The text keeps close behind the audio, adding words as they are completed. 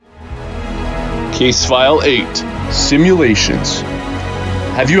Case File 8, Simulations.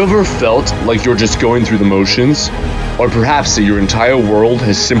 Have you ever felt like you're just going through the motions? Or perhaps that your entire world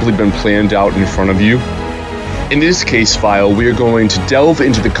has simply been planned out in front of you? In this case file, we are going to delve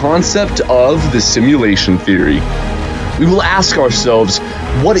into the concept of the simulation theory. We will ask ourselves,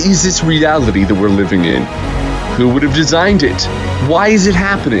 what is this reality that we're living in? Who would have designed it? Why is it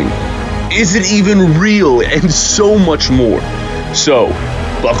happening? Is it even real? And so much more. So,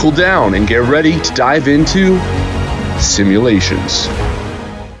 buckle down and get ready to dive into simulations.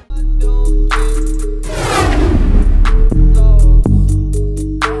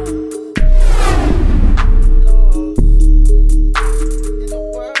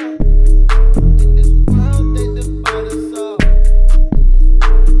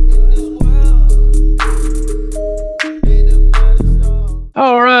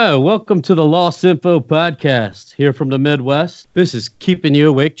 Welcome to the Lost Info Podcast, here from the Midwest. This is Keeping You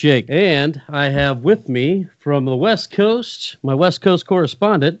Awake, Jake. And I have with me from the West Coast, my West Coast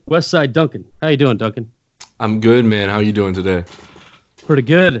correspondent, Westside Duncan. How you doing, Duncan? I'm good, man. How you doing today? Pretty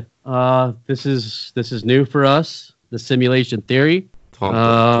good. This is new for us, the simulation theory.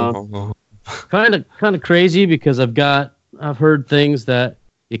 Kind of crazy because I've heard things that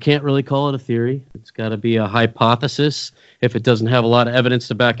you can't really call it a theory. It's got to be a hypothesis if it doesn't have a lot of evidence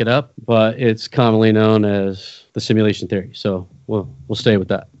to back it up, but it's commonly known as the simulation theory. So we'll stay with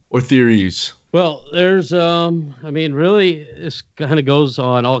that. Or theories. Well, there's, really, this kind of goes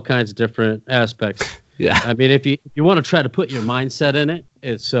on all kinds of different aspects. Yeah. I mean, if you want to try to put your mindset in it,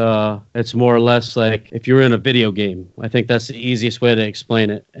 it's more or less like if you're in a video game. I think that's the easiest way to explain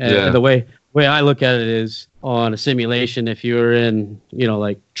it. And the way I look at it is on a simulation, if you're in,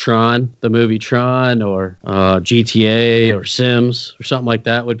 like Tron, the movie Tron, or GTA or Sims or something like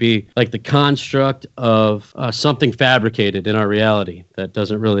that, would be like the construct of something fabricated in our reality that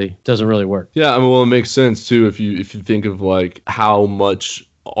doesn't really work. Yeah, it makes sense too if you think of like how much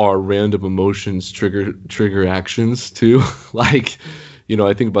our random emotions trigger actions too. Like,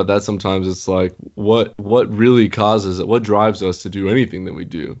 I think about that sometimes. It's like what really causes it, what drives us to do anything that we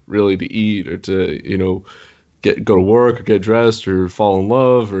do, really, to eat or to go to work or get dressed or fall in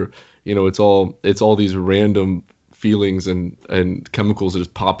love, or it's all these random feelings and chemicals that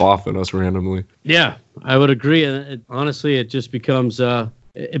just pop off in us randomly. Yeah, I would agree. And honestly, it just becomes a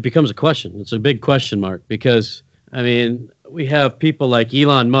question. It's a big question mark because, I mean, we have people like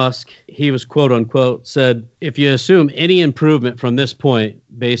Elon Musk. He was, quote unquote, said, if you assume any improvement from this point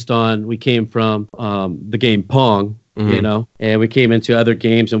based on we came from the game Pong, and we came into other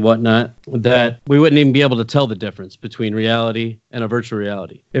games and whatnot, that we wouldn't even be able to tell the difference between reality and a virtual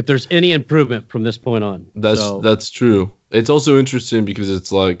reality if there's any improvement from this point on. That's true. It's also interesting because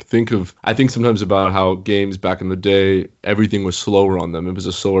it's like, I think sometimes about how games back in the day, everything was slower on them. It was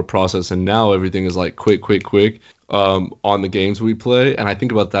a slower process, and now everything is like quick on the games we play. And I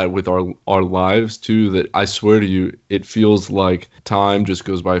think about that with our lives too, that I swear to you, it feels like time just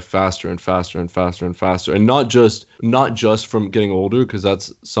goes by faster and faster and faster and faster. And not just from getting older, because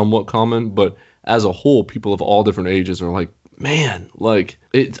that's somewhat common, but as a whole, people of all different ages are like, man, like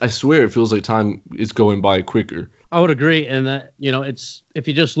I swear it feels like time is going by quicker. I would agree. And that, it's, if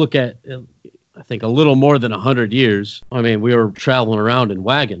you just look at, I think a little more than 100 years, I mean, we were traveling around in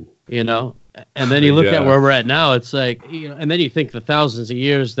wagon, and then you look at where we're at now, it's like, and then you think the thousands of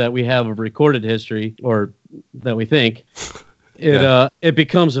years that we have of recorded history, or that we think, it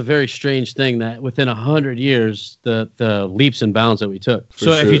becomes a very strange thing that within 100 years, the leaps and bounds that we took.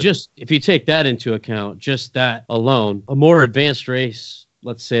 If you take that into account, just that alone, a more advanced race,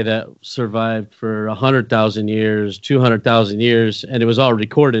 let's say that survived for 100,000 years, 200,000 years, and it was all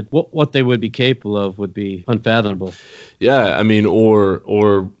recorded, what they would be capable of would be unfathomable. Yeah, I mean, or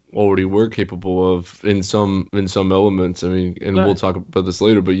already were capable of in some elements. I mean, and we'll talk about this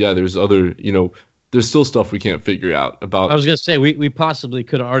later, but yeah, there's other, there's still stuff we can't figure out about. I was going to say, we possibly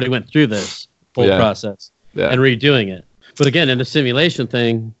could have already went through this whole process and redoing it. But again, in the simulation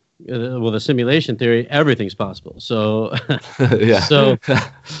thing, the simulation theory, everything's possible. So, it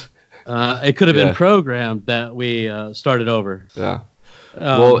could have been programmed that we started over. Yeah.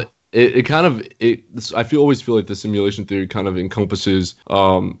 I always feel like the simulation theory kind of encompasses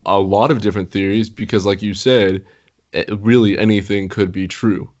a lot of different theories, because like you said, really anything could be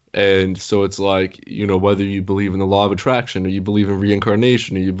true. And so it's like, whether you believe in the law of attraction, or you believe in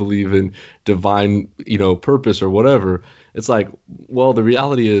reincarnation, or you believe in divine, purpose or whatever, it's like, well, the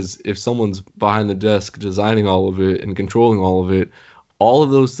reality is if someone's behind the desk designing all of it and controlling all of it, all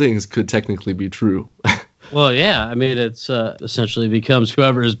of those things could technically be true. Well, yeah. I mean, it's essentially becomes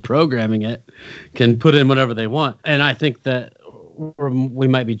whoever is programming it can put in whatever they want. And I think that we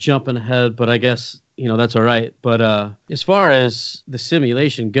might be jumping ahead, but I guess, that's all right. But as far as the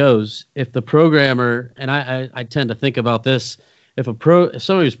simulation goes, if the programmer, and I tend to think about this, if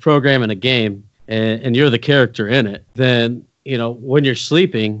somebody's programming a game and you're the character in it, then, when you're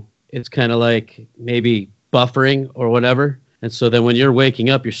sleeping, it's kind of like maybe buffering or whatever. And so then when you're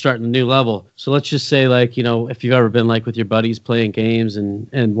waking up, you're starting a new level. So let's just say, like, if you've ever been like with your buddies playing games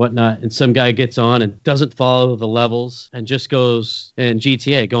and whatnot, and some guy gets on and doesn't follow the levels and just goes in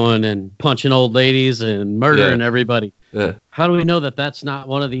GTA going and punching old ladies and murdering everybody. Yeah. How do we know that that's not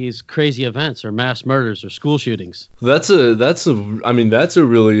one of these crazy events or mass murders or school shootings? That's a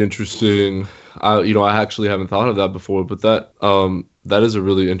really interesting. I actually haven't thought of that before, but that is a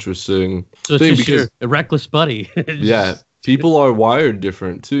really interesting thing because a reckless buddy. Yeah. People are wired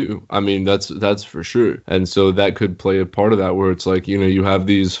different too. I mean, that's for sure. And so that could play a part of that where it's like, you have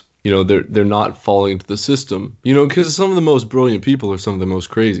these, they're not falling into the system, because some of the most brilliant people are some of the most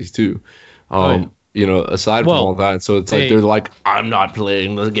crazy too. Aside from all that. So it's like, they're like, I'm not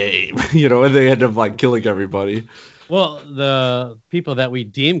playing the game, and they end up like killing everybody. Well, the people that we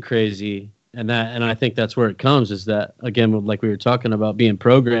deem crazy, and I think that's where it comes, is that, again, like we were talking about being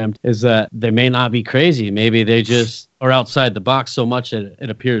programmed, is that they may not be crazy. Maybe they just are outside the box so much that it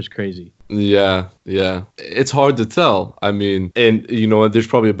appears crazy. Yeah. It's hard to tell. I mean, and there's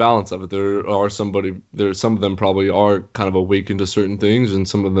probably a balance of it. Some of them probably are kind of awakened to certain things, and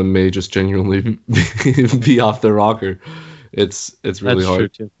some of them may just genuinely be off their rocker. It's really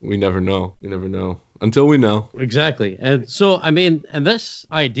hard. We never know. Until we know. Exactly. And so, I mean, and this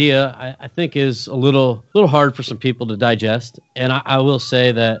idea, I think, is a little hard for some people to digest. And I will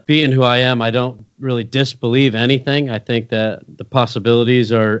say that, being who I am, I don't really disbelieve anything. I think that the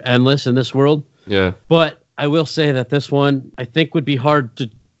possibilities are endless in this world. Yeah. But I will say that this one, I think, would be hard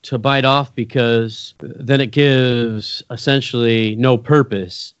to bite off, because then it gives essentially no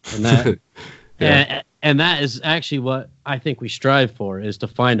purpose. And that... Yeah. And that is actually what I think we strive for, is to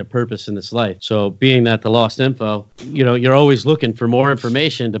find a purpose in this life. So being that the lost info, you're always looking for more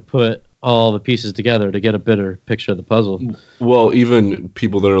information to put all the pieces together to get a better picture of the puzzle. Well, even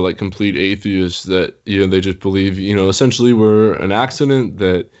people that are like complete atheists that, they just believe, essentially we're an accident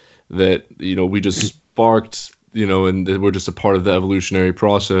that we just sparked, and that we're just a part of the evolutionary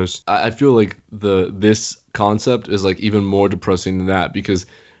process. I feel like this concept is like even more depressing than that, because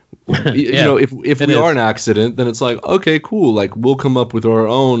if we are an accident, then it's like, okay, cool, like we'll come up with our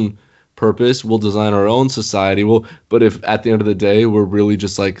own purpose, we'll design our own society. But if at the end of the day we're really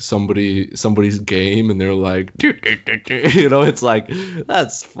just like somebody's game, and they're like, it's like,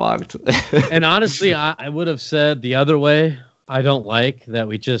 that's fucked. And honestly, I would have said the other way. I don't like that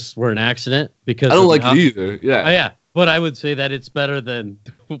we're an accident, because I don't like it either. Yeah. But I would say that it's better than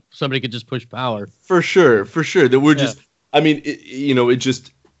somebody could just push power. For sure. That we're just, I mean, it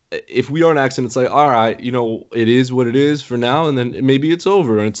just, if we are an accident, it's like, all right, it is what it is for now, and then maybe it's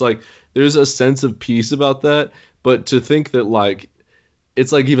over. And it's like, there's a sense of peace about that. But to think that, like,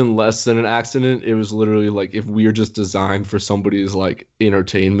 it's like even less than an accident, it was literally like, if we are just designed for somebody's like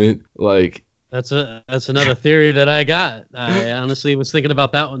entertainment, like. That's another theory that I got. I honestly was thinking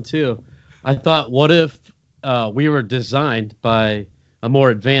about that one too. I thought, what if we were designed by a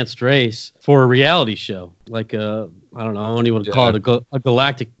more advanced race for a reality show, like I don't know, I don't even call it a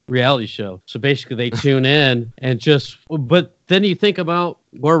galactic reality show. So basically they tune in and but then you think about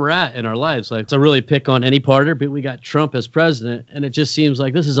where we're at in our lives. Like, to really pick on any parter, but we got Trump as president, and it just seems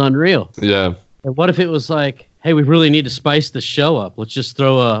like this is unreal. Yeah. And what if it was like, hey, we really need to spice the show up. Let's just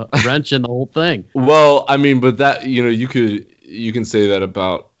throw a wrench in the whole thing. Well, I mean, but that, you can say that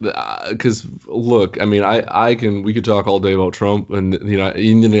about, because look, I mean, we could talk all day about Trump and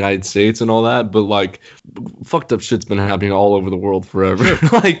in the United States and all that, but like, fucked up shit's been happening all over the world forever.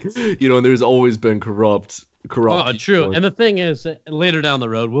 Like, there's always been corrupt. Oh, true. And the thing is, later down the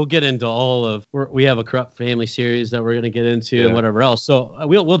road, we'll get into we have a corrupt family series that we're going to get into and whatever else. So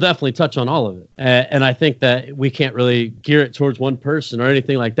we'll definitely touch on all of it. And I think that we can't really gear it towards one person or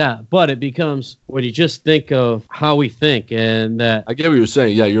anything like that. But it becomes, when you just think of how we think, and that. I get what you're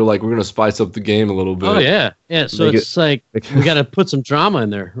saying. Yeah, you're like, we're going to spice up the game a little bit. Oh, yeah. Yeah. So it's like, we got to put some drama in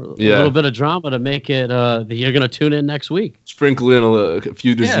there. A little bit of drama to make it that you're going to tune in next week. Sprinkle in a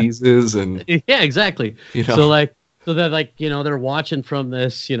few diseases and. Yeah, exactly. So that they're watching from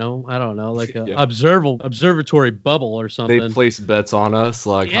this, I don't know, like a observatory bubble or something. They place bets on us,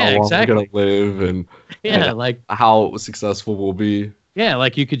 like how long we're gonna live and like how successful we'll be. Yeah,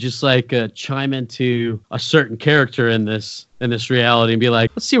 like you could just like chime into a certain character in this reality and be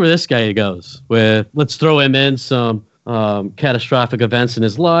like, let's see where this guy goes. Let's throw him in some catastrophic events in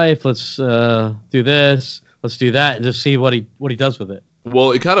his life. Let's do this. let's do that and just see what he does with it.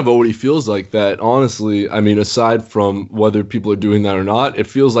 Well, it kind of already feels like that, honestly. I mean, aside from whether people are doing that or not, it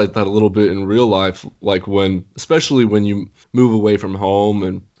feels like that a little bit in real life, like especially when you move away from home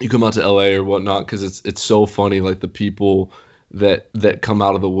and you come out to LA or whatnot, because it's so funny, like the people that come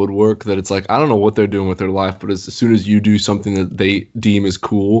out of the woodwork, that it's like, I don't know what they're doing with their life, but as soon as you do something that they deem as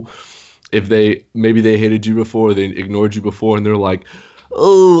cool, if maybe they hated you before, they ignored you before, and they're like,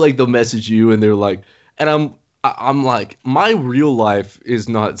 oh, like they'll message you and they're like, and I'm like, my real life is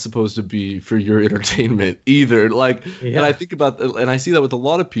not supposed to be for your entertainment either. Like, and I think about, and I see that with a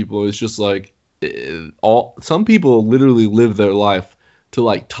lot of people. It's just like, some people literally live their life to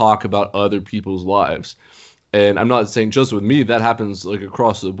like talk about other people's lives. And I'm not saying just with me, that happens like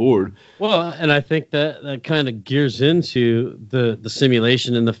across the board. Well, and I think that kind of gears into the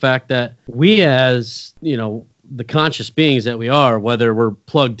simulation and the fact that we, as, the conscious beings that we are, whether we're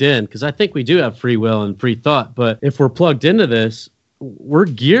plugged in, because I think we do have free will and free thought, but if we're plugged into this, we're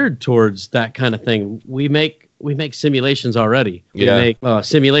geared towards that kind of thing. We make simulations already. We make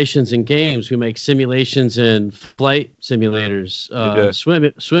simulations in games. We make simulations in flight simulators,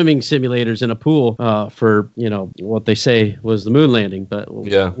 swimming simulators in a pool for what they say was the moon landing. But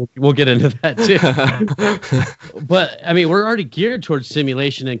we'll get into that too. But I mean, we're already geared towards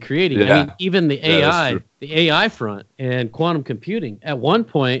simulation and creating. Yeah. I mean, even the AI front and quantum computing, at one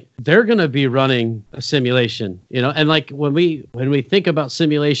point they're going to be running a simulation. And like when we think about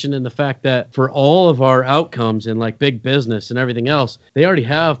simulation and the fact that for all of our outcomes in like big business and everything else, they already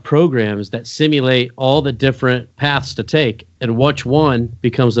have programs that simulate all the different paths to take and which one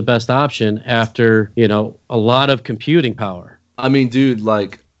becomes the best option after, a lot of computing power. I mean, dude,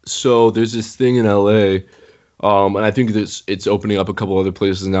 like, so there's this thing in LA, and I think it's opening up a couple other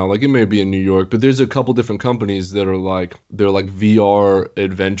places now. Like, it may be in New York, but there's a couple different companies that are like, they're like VR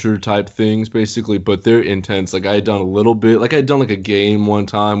adventure type things, basically, but they're intense. Like, I had done a little bit, like I had done like a game one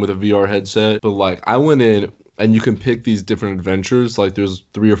time with a VR headset, but like I went in and you can pick these different adventures. Like, there's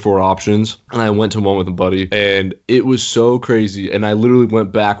 3 or 4 options, and I went to one with a buddy, and it was so crazy. And I literally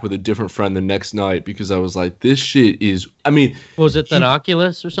went back with a different friend the next night because I was like, this shit is, I mean, was it that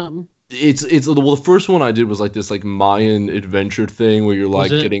Oculus or something? It's well, the first one I did was like this like Mayan adventure thing where you're like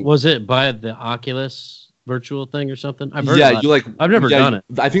was it by the Oculus virtual thing or something? I've heard I've never done it.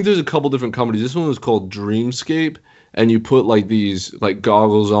 I think there's a couple different companies. This one was called Dreamscape, and you put like these like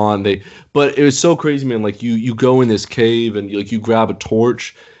goggles on. But it was so crazy, man. Like you go in this cave and you grab a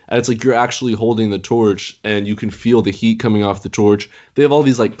torch, and it's like you're actually holding the torch and you can feel the heat coming off the torch. They have all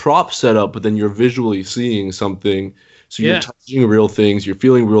these like props set up, but then you're visually seeing something. So you're touching real things, you're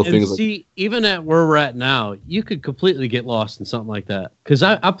feeling real things. See, even at where we're at now, you could completely get lost in something like that. Because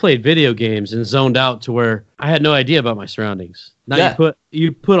I played video games and zoned out to where I had no idea about my surroundings. Now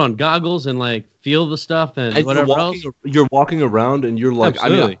you put on goggles and like feel the stuff and whatever else. You're walking around and you're like,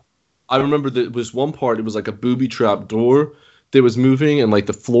 absolutely. I remember that was one part, it was like a booby trap door that was moving and like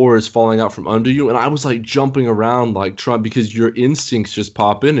the floor is falling out from under you. And I was like jumping around, like trying, because your instincts just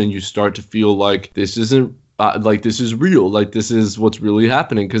pop in and you start to feel like this isn't, like this is real, like this is what's really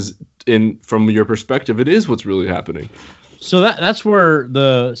happening, because from your perspective it is what's really happening. So that's where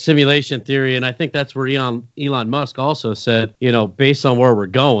the simulation theory, and I think that's where Elon Musk also said, based on where we're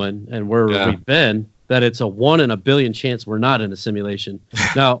going and where we've been, that it's a 1 in a billion chance we're not in a simulation.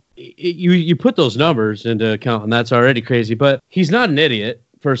 Now you put those numbers into account and that's already crazy, but he's not an idiot.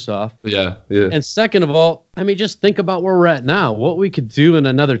 First off. Yeah. And second of all, I mean, just think about where we're at now. What we could do in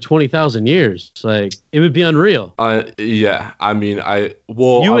another 20,000 years. Like, it would be unreal. Yeah. I mean,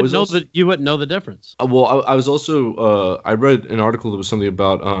 you wouldn't know the difference. Well, I was also, I read an article that was something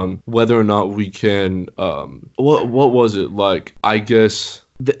about whether or not we can, what was it? Like, I guess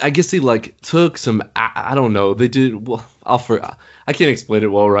they like took some, I don't know. They did, well, I can't explain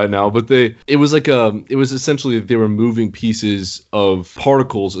it well right now, but it was essentially they were moving pieces of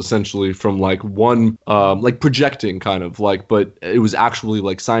particles essentially from like one, like projecting kind of like, but it was actually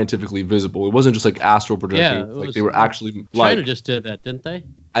like scientifically visible. It wasn't just like astral projecting. Yeah, like they were actually China like, just did that, didn't they?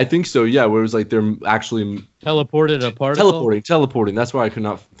 I think so. Yeah. Where it was like they're actually teleported a particle. Teleporting. That's why I could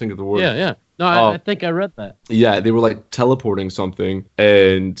not think of the word. Yeah. No, I think I read that. Yeah, they were like teleporting something,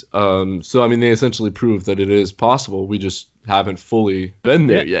 and so I mean, they essentially proved that it is possible. We just haven't fully been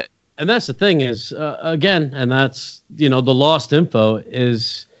there yet. And that's the thing is, again, and that's the lost info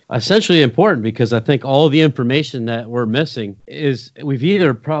is essentially important because I think all the information that we're missing is we've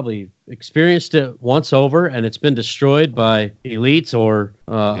either probably experienced it once over and it's been destroyed by elites or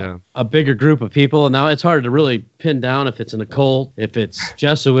a bigger group of people. And now it's hard to really pin down if it's an occult, if it's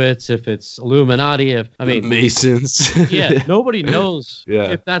Jesuits, if it's Illuminati, Masons. Nobody knows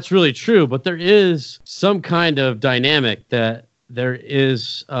if that's really true, but there is some kind of dynamic that there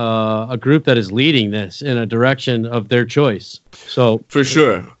is a group that is leading this in a direction of their choice. So for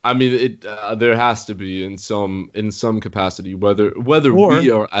sure, I mean, there has to be in some capacity, whether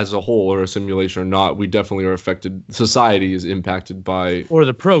we are as a whole or a simulation or not, we definitely are affected. Society is impacted by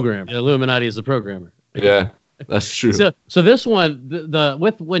the program. The Illuminati is the programmer. Yeah, that's true. So this one,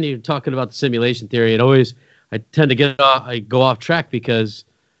 when you're talking about the simulation theory, I tend to go off track because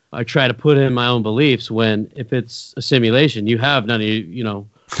I try to put in my own beliefs when if it's a simulation, you have none of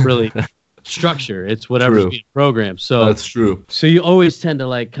really structure. It's whatever's being programmed. So that's true. So you always tend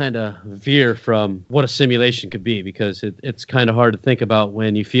to kind of veer from what a simulation could be because it's kind of hard to think about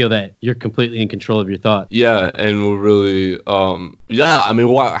when you feel that you're completely in control of your thoughts. Yeah, and we're really, I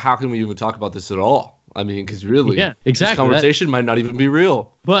mean, how can we even talk about this at all? I mean, because really, exactly. This conversation might not even be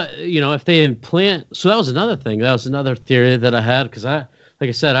real. But, if they implant... So that was another thing. That was another theory that I had because like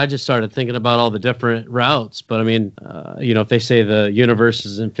I said, I just started thinking about all the different routes. But I mean, if they say the universe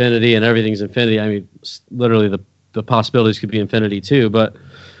is infinity and everything's infinity, I mean, literally the possibilities could be infinity too. But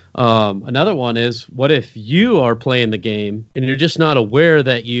another one is, what if you are playing the game and you're just not aware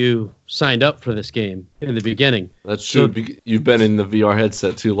that you signed up for this game in the beginning? That's true. So, you've been in the VR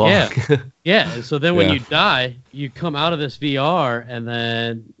headset too long. Yeah. And so then when you die, you come out of this VR and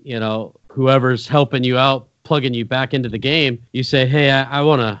then, whoever's helping you out, plugging you back into the game, you say, hey, I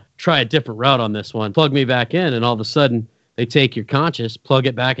want to try a different route on this one. Plug me back in, and all of a sudden they take your conscious, plug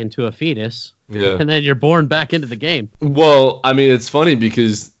it back into a fetus, and then you're born back into the game. Well, I mean, it's funny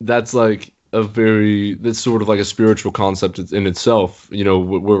because that's like that's sort of like a spiritual concept in itself, where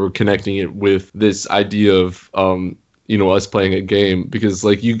we're connecting it with this idea of us playing a game, because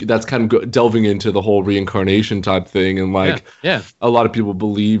that's kind of delving into the whole reincarnation type thing. And a lot of people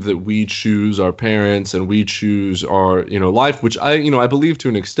believe that we choose our parents and we choose our, life, which I believe to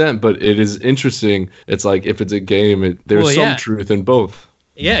an extent, but it is interesting. It's like, if it's a game, there's some truth in both.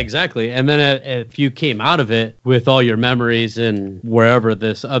 Yeah, exactly. And then if you came out of it with all your memories and wherever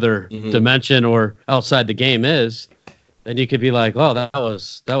this other dimension or outside the game is, then you could be like, oh, that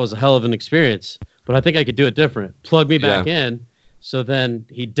was a hell of an experience. But I think I could do it different. Plug me back in. So then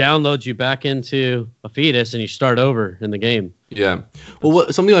he downloads you back into a fetus and you start over in the game. Yeah.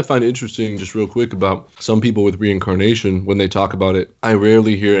 Well, something I find interesting, just real quick, about some people with reincarnation, when they talk about it, I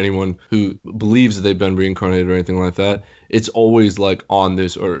rarely hear anyone who believes that they've been reincarnated or anything like that. It's always like on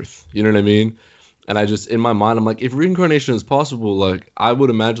this earth. You know what I mean? And I just, in my mind, I'm like, if reincarnation is possible, I would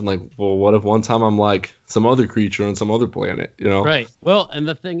imagine, well, what if one time I'm like some other creature on some other planet, Right. Well, and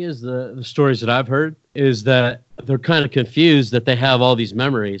the thing is, the stories that I've heard is that they're kind of confused that they have all these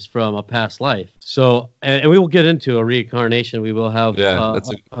memories from a past life. So, and we will get into a reincarnation. We will have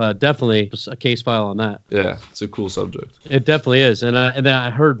definitely a case file on that. Yeah, it's a cool subject. It definitely is. And then I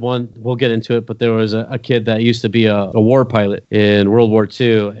heard one, we'll get into it, but there was a kid that used to be a war pilot in World War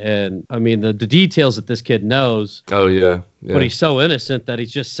II. And I mean, the details that this kid knows. Oh, yeah. Yeah. But he's so innocent that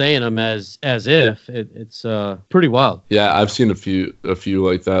he's just saying them as if. It's pretty wild. Yeah, I've seen a few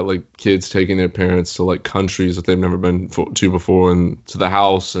like that, like kids taking their parents to like countries that they've never been to before, and to the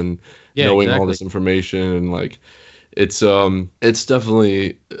house, and knowing all this information, and like it's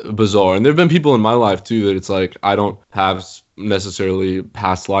definitely bizarre. And there've been people in my life too that it's like, I don't have necessarily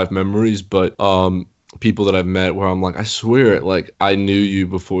past life memories, but people that I've met where I'm like, I swear, like I knew you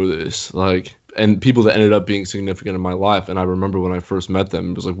before this, like. And people that ended up being significant in my life. And I remember when I first met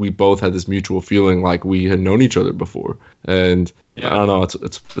them, it was like we both had this mutual feeling like we had known each other before. And I don't know,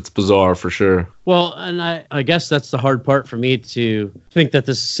 it's bizarre for sure. Well, and I guess that's the hard part for me to think that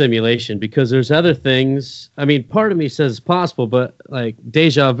this is simulation, because there's other things. I mean, part of me says it's possible, but like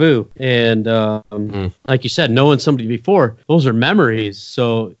deja vu and like you said, knowing somebody before, those are memories.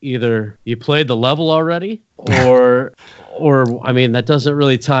 So either you played the level already or I mean, that doesn't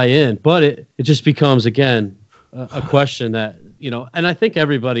really tie in, but it just becomes, again, a question that, and I think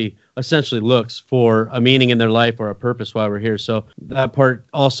everybody essentially looks for a meaning in their life or a purpose while we're here. So that part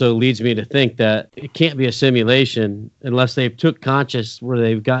also leads me to think that it can't be a simulation unless they've took conscious, where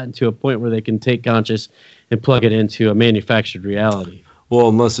they've gotten to a point where they can take conscious and plug it into a manufactured reality. Well,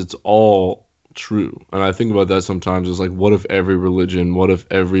 unless it's all true. And I think about that sometimes. It's like, what if every religion, what if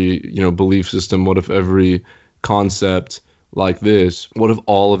every, belief system, what if every concept like this, what if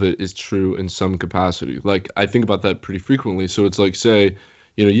all of it is true in some capacity? Like, I think about that pretty frequently. So it's like, say,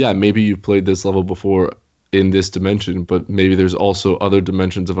 yeah, maybe you've played this level before in this dimension, but maybe there's also other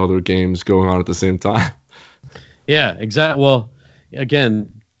dimensions of other games going on at the same time. Yeah, exactly. Well,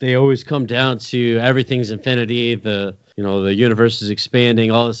 again, they always come down to everything's infinity. The universe is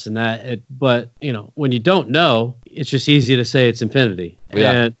expanding, all this and that. But when you don't know, it's just easy to say it's infinity,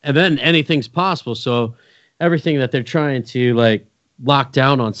 and then anything's possible. So everything that they're trying to like lock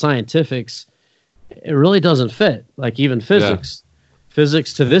down on scientifics, it really doesn't fit. Like even physics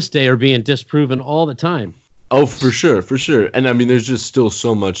to this day are being disproven all the time. Oh, for sure, for sure. And I mean, there's just still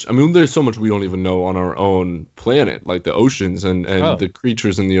so much. I mean, there's so much we don't even know on our own planet, like the oceans and the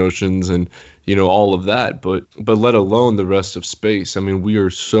creatures in the oceans and, all of that. But let alone the rest of space. I mean, we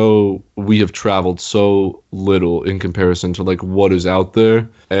have traveled so little in comparison to like what is out there.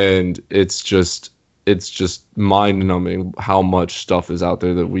 And it's just mind numbing how much stuff is out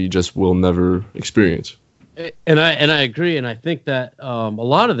there that we just will never experience. And I agree. And I think that a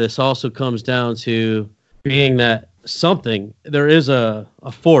lot of this also comes down to being that there is a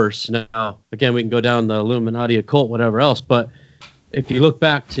force. Now, again, we can go down the Illuminati occult, whatever else, but if you look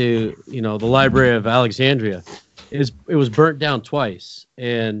back to, the Library of Alexandria, it was burnt down twice.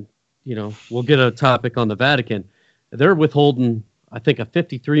 And, we'll get a topic on the Vatican. They're withholding, I think, a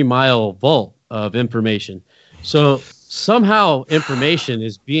 53-mile vault of information. So somehow information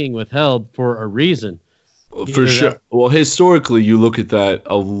is being withheld for a reason. For sure. Well, historically, you look at that,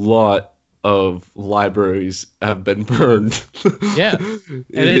 a lot of libraries have been burned. Yeah. in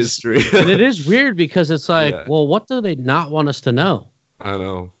history. And it is weird because it's like, well, what do they not want us to know? I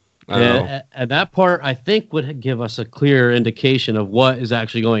know. And that part, I think, would give us a clear indication of what is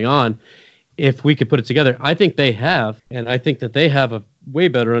actually going on if we could put it together. I think they have, and I think that they have a way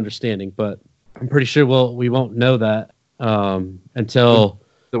better understanding, but I'm pretty sure we won't know that until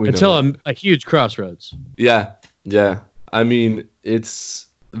a huge crossroads. Yeah. I mean,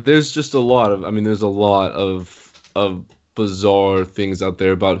 there's just a lot of bizarre things out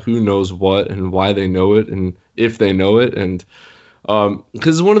there about who knows what and why they know it and if they know it. And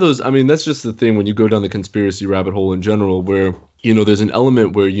because it's one of those, I mean, that's just the thing when you go down the conspiracy rabbit hole in general, where, there's an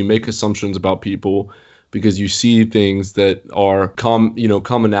element where you make assumptions about people because you see things that are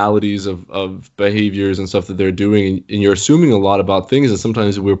commonalities of behaviors and stuff that they're doing, and you're assuming a lot about things, and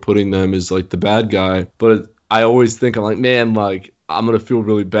sometimes we're putting them as like the bad guy. But I always think, I'm like, man, like, I'm going to feel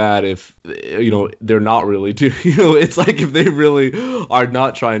really bad if, they're not really doing, it's like if they really are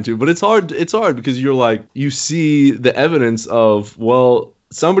not trying to. But it's hard because you're like, you see the evidence of, well,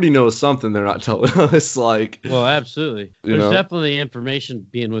 somebody knows something they're not telling us. Like, well, absolutely. There's definitely information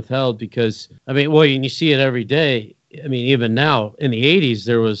being withheld because, I mean, well, you see it every day. I mean, even now, in the 80s,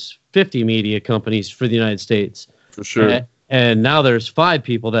 there was 50 media companies for the United States. For sure. And now there's 5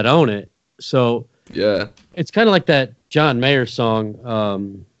 people that own it. So yeah, it's kind of like that John Mayer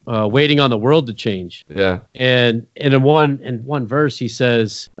song, Waiting on the World to Change. Yeah. And in one verse, he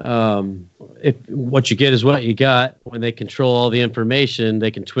says, if what you get is what you got, when they control all the information,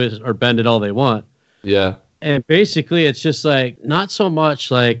 they can twist or bend it all they want. Yeah. And basically, it's just like not so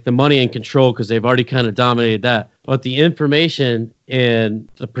much like the money and control because they've already kind of dominated that, but the information and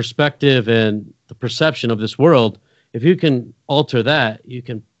the perspective and the perception of this world, if you can alter that, you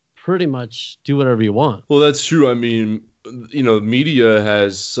can pretty much do whatever you want. Well, that's true. I mean, media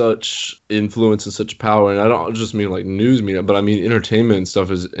has such influence and such power, and I don't just mean like news media, but I mean entertainment and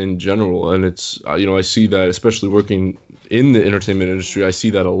stuff is in general. And it's, I see that, especially working in the entertainment industry, I see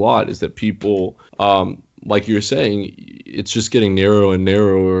that a lot, is that people, like you're saying, it's just getting narrower and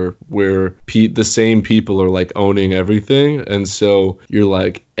narrower where the same people are like owning everything. And so you're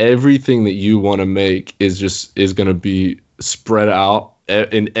like, everything that you want to make is going to be spread out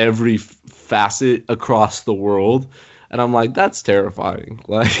in every facet across the world. And I'm like, that's terrifying.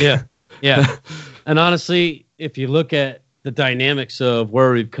 Like, yeah. And honestly, if you look at the dynamics of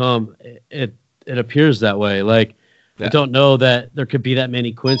where we've come, it appears that way. Like, I don't know that there could be that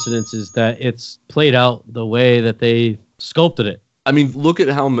many coincidences that it's played out the way that they sculpted it. I mean, look at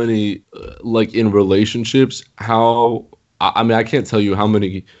how many, like in relationships, I can't tell you how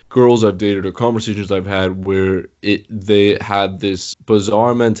many girls I've dated or conversations I've had where they had this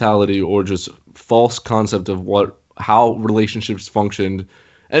bizarre mentality or just false concept of how relationships functioned.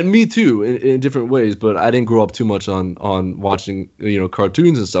 And me too, in different ways, but I didn't grow up too much on watching,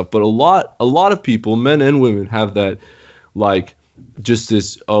 cartoons and stuff. But a lot of people, men and women, have that, like, just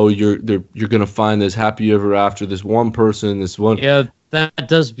this, you're gonna find this happy ever after, this one person, this one. Yeah, that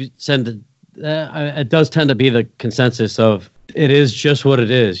does tend to, it does tend to be the consensus of it is just what it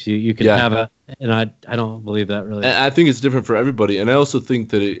is. You can have And I don't believe that really. And I think it's different for everybody. And I also think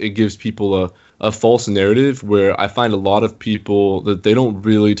that it gives people a false narrative where I find a lot of people that they don't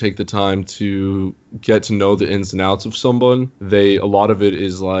really take the time to get to know the ins and outs of someone. A lot of it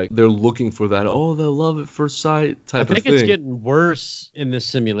is like they're looking for that, oh, they'll love at first sight type of thing. I think it's getting worse in this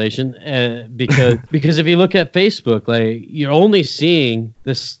simulation because if you look at Facebook, like you're only seeing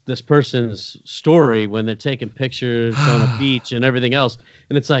this person's story when they're taking pictures on a beach and everything else.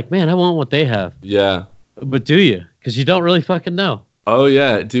 And it's like, man, I want what they have. Yeah. But do you? Because you don't really fucking know. Oh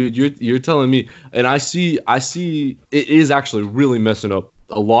yeah, dude, you're telling me, and I see it is actually really messing up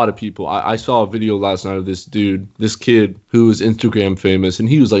a lot of people. I saw a video last night of this kid who was Instagram famous, and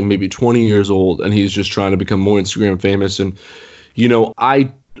he was like maybe 20 years old, and he's just trying to become more Instagram famous. And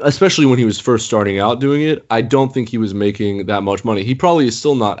especially when he was first starting out doing it, I don't think he was making that much money. He probably is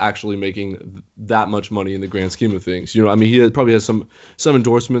still not actually making that much money in the grand scheme of things. I mean, he probably has some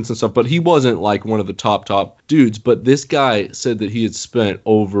endorsements and stuff, but he wasn't like one of the top dudes. But this guy said that he had spent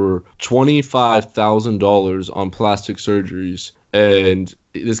over $25,000 on plastic surgeries, and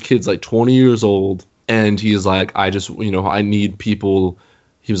this kid's like 20 years old, and he's like, I need people.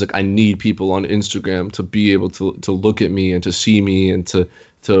 He was like, I need people on Instagram to be able to look at me and to see me and to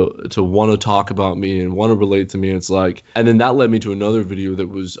want to talk about me and want to relate to me. And it's like, and then that led me to another video that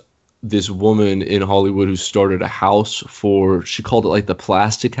was this woman in Hollywood who started a house she called it like the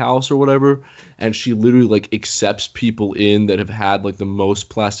plastic house or whatever. And she literally like accepts people in that have had like the most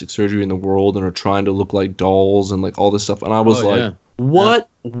plastic surgery in the world and are trying to look like dolls and like all this stuff. And I was what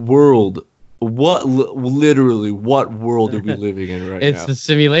world? Literally, what world are we living in right now? It's the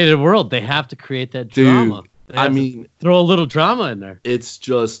simulated world. They have to create that drama. I mean, throw a little drama in there. It's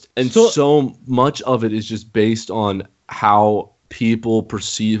just, and so much of it is just based on how people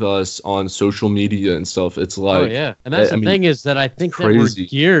perceive us on social media and stuff. It's like, oh yeah, and that's the thing is that I think that we're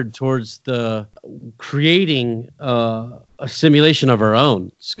geared towards the creating a simulation of our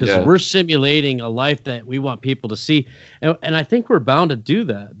own, because we're simulating a life that we want people to see, and I think we're bound to do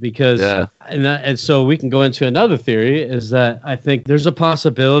that because and so we can go into another theory is that I think there's a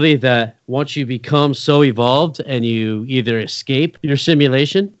possibility that once you become so evolved and you either escape your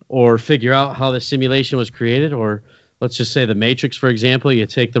simulation or figure out how the simulation was created, or let's just say the Matrix, for example, you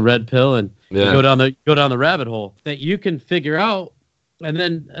take the red pill and you go down the rabbit hole, that you can figure out, and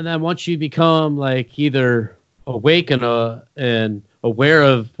then once you become like either awake and aware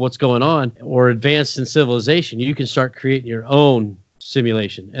of what's going on or advanced in civilization, you can start creating your own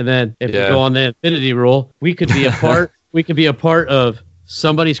simulation. And then if you go on the infinity rule, we could be a part. We could be a part of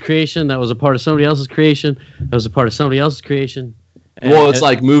somebody's creation that was a part of somebody else's creation that was a part of somebody else's creation. Well, it's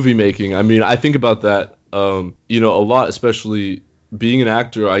like movie making. I mean, I think about that. A lot, especially being an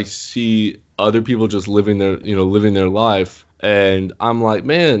actor, I see other people just living their life, and I'm like,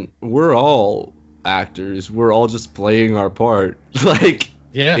 man, we're all actors. We're all just playing our part, like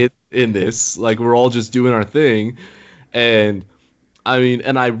in this, like we're all just doing our thing, and I mean,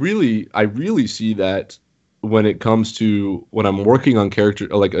 and I really see that when it comes to when I'm working on character,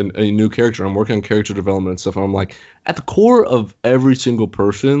 like a new character, I'm working on character development and stuff. And I'm like, at the core of every single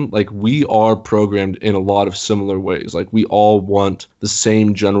person, like we are programmed in a lot of similar ways. Like we all want the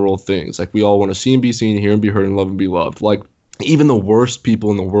same general things. Like we all want to see and be seen, hear and be heard, and love and be loved. Like even the worst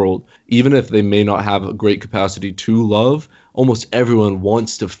people in the world, even if they may not have a great capacity to love, almost everyone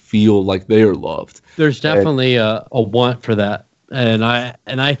wants to feel like they are loved. There's definitely a want for that. And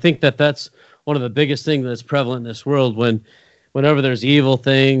I think that that's one of the biggest things that's prevalent in this world. Whenever there's evil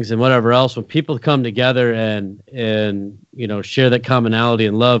things and whatever else, when people come together and share that commonality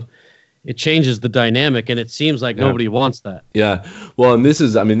and love, it changes the dynamic, and it seems like nobody wants that. Yeah. Well, and this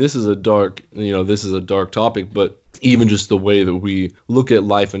is a dark topic, but even just the way that we look at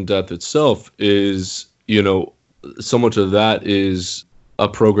life and death itself is, so much of that is a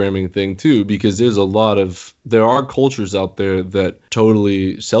programming thing too, because there are cultures out there that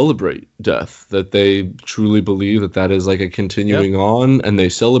totally celebrate death, that they truly believe that is like a continuing on, and they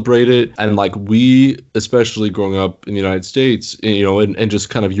celebrate it. And like we, especially growing up in the United States, and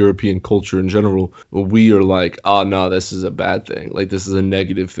just kind of European culture in general, we are like, oh no, this is a bad thing. Like this is a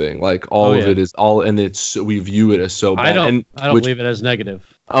negative thing. Like all of it is and we view it as so bad. I don't believe it as negative.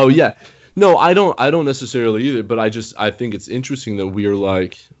 Oh yeah. No, I don't necessarily either, but I think it's interesting that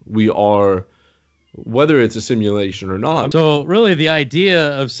we are, whether it's a simulation or not. So really the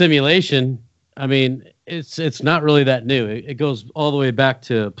idea of simulation, I mean, it's not really that new. It goes all the way back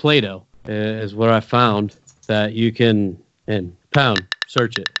to Plato, is what I found, that you can, and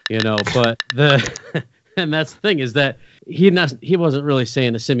search it, but and that's the thing is that he wasn't really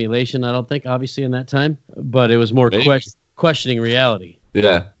saying a simulation, I don't think, obviously in that time, but it was more questioning reality.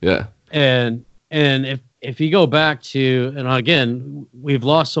 Yeah. And if you go back to, and again, we've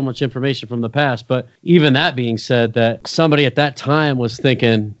lost so much information from the past, but even that being said, that somebody at that time was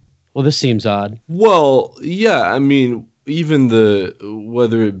thinking, well, this seems odd. Well, yeah, I mean, even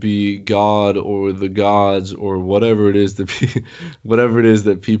whether it be God or the gods or whatever it is that whatever it is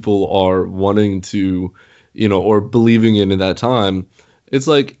that people are wanting to, or believing in at that time, it's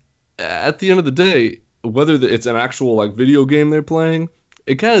like at the end of the day, whether it's an actual like video game they're playing,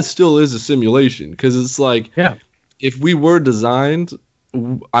 it kind of still is a simulation, because it's like, yeah, if we were designed,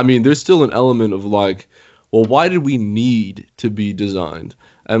 I mean, there's still an element of like, well, why did we need to be designed?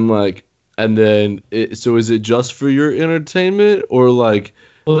 And like, and then, so is it just for your entertainment, or like?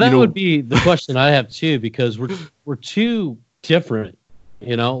 Well, that would be the question I have too, because we're too different,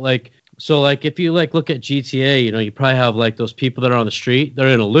 like, so like if you like look at GTA, you probably have like those people that are on the street, they're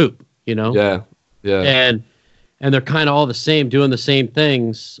in a loop, Yeah. And they're kind of all the same, doing the same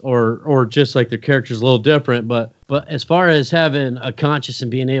things, or just like their character's a little different. But as far as having a conscious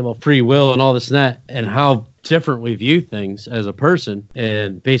and being able free will and all this and that, and how different we view things as a person,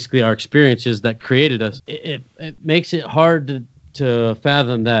 and basically our experiences that created us, it makes it hard to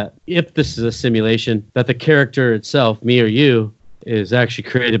fathom that if this is a simulation, that the character itself, me or you, is actually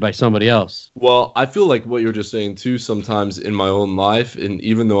created by somebody else. Well, I feel like what you're just saying too, sometimes in my own life, and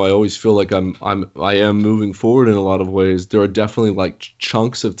even though I always feel like I am moving forward in a lot of ways, there are definitely like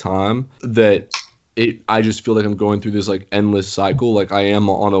chunks of time that I just feel like I'm going through this like endless cycle, like I am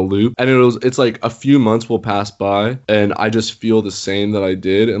on a loop, and it's like a few months will pass by and I just feel the same that I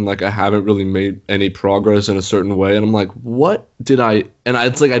did, and like I haven't really made any progress in a certain way, and I'm like, what did I? And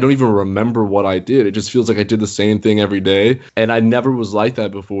it's like I don't even remember what I did. It just feels like I did the same thing every day, and I never was like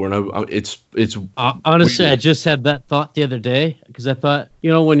that before. And it's honestly, weird. I just had that thought the other day, because I thought,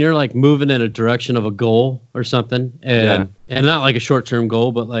 when you're like moving in a direction of a goal or something, and not like a short-term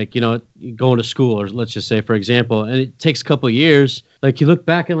goal, but like you going to school, or let's just say, for example, and it takes a couple of years. Like you look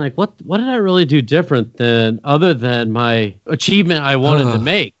back and like, what did I really do different other than my achievement I wanted to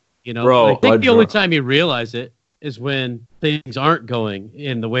make? Bro, I think the only time you realize it is when things aren't going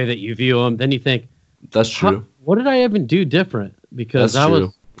in the way that you view them. Then you think, that's true. What did I even do different? Because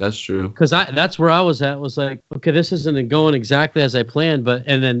that's true. Because that's where I was at. Was like, okay, this isn't going exactly as I planned.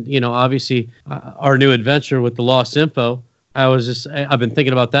 And then obviously our new adventure with the lost info. I've been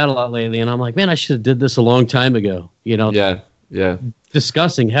thinking about that a lot lately, and I'm like, man, I should have did this a long time ago. Yeah.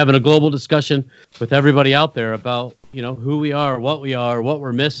 Having a global discussion with everybody out there about who we are, what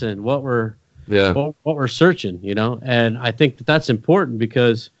we're missing, what we're searching, and I think that's important,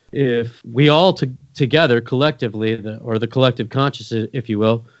 because if we all together collectively, the collective consciousness, if you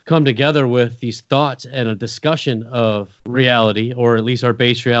will, come together with these thoughts and a discussion of reality, or at least our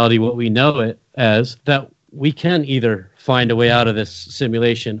base reality, what we know it as, that we can either find a way out of this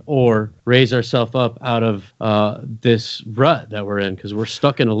simulation or raise ourselves up out of this rut that we're in, because we're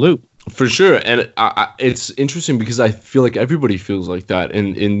stuck in a loop. For sure. And it's interesting, because I feel like everybody feels like that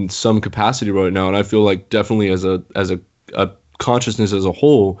in some capacity right now. And I feel like definitely as a consciousness as a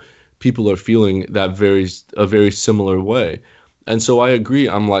whole, people are feeling that a very similar way. And so I agree.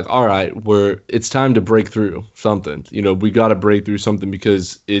 I'm like, all right, it's time to break through something. We got to break through something,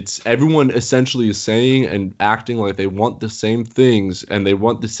 because everyone essentially is saying and acting like they want the same things and they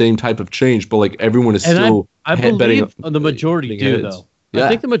want the same type of change, but like everyone is still. I believe the majority do, though. Yeah. I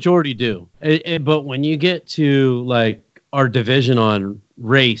think the majority do. But when you get to like our division on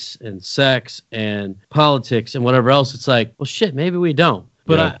race and sex and politics and whatever else, it's like, well, shit, maybe we don't.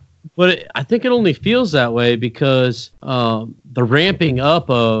 But I think it only feels that way because the ramping up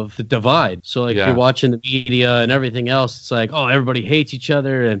of the divide. So like you're watching the media and everything else, it's like, oh, everybody hates each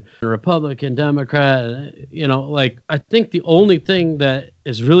other, and Republican, Democrat, like I think the only thing that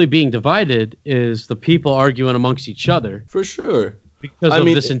is really being divided is the people arguing amongst each other. For sure. Because of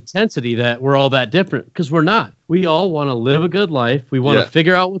this intensity that we're all that different, because we're not. We all want to live a good life. We want to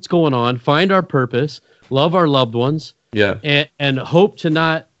figure out what's going on, find our purpose, love our loved ones. Yeah. And hope to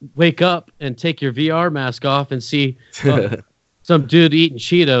not wake up and take your VR mask off and see some dude eating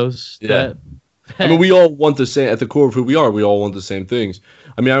Cheetos. Yeah. I mean, we all want the same, at the core of who we are, we all want the same things.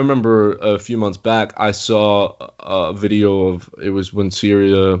 I mean, I remember a few months back, I saw a video it was when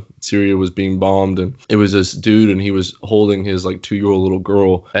Syria was being bombed, and it was this dude, and he was holding his like 2-year-old little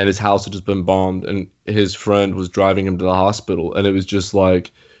girl, and his house had just been bombed, and his friend was driving him to the hospital, and it was just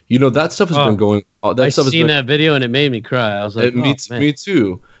like, that stuff has been going. I've seen that video and it made me cry. I was like, me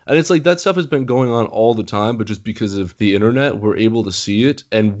too. And it's like that stuff has been going on all the time, but just because of the internet, we're able to see it,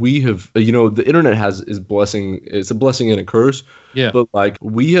 and we have, the internet is blessing. It's a blessing and a curse. Yeah. But like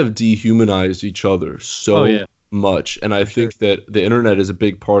we have dehumanized each other so much. And I think that the internet is a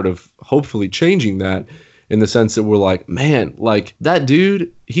big part of hopefully changing that, in the sense that we're like, man, like that dude,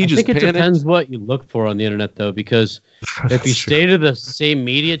 I think it depends what you look for on the internet, though, because if you stay to the same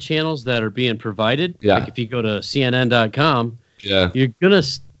media channels that are being provided, like if you go to CNN.com, you're gonna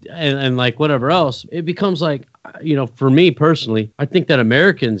and like whatever else, it becomes like, for me personally, I think that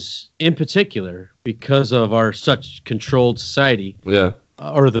Americans in particular, because of our such controlled society,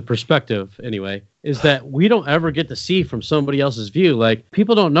 or the perspective anyway, is that we don't ever get to see from somebody else's view. Like,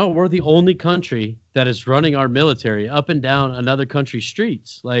 people don't know we're the only country that is running our military up and down another country's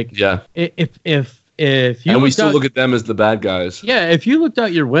streets. Like, if you and we still look at them as the bad guys. Yeah, if you looked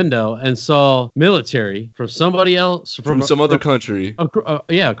out your window and saw military from somebody else, from some other country,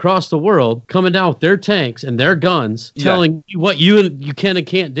 across the world, coming down with their tanks and their guns, telling you what you can and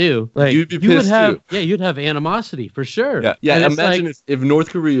can't do, like, you'd be pissed too. Yeah, you'd have animosity for sure. Yeah. And imagine if North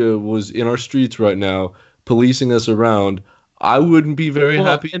Korea was in our streets right now, policing us around. I wouldn't be very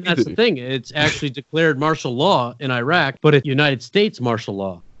happy. And that's the thing; it's actually declared martial law in Iraq, but it's United States martial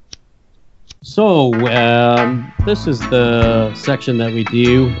law. So, this is the section that we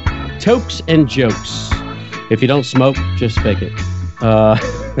do, tokes and jokes. If you don't smoke, just fake it.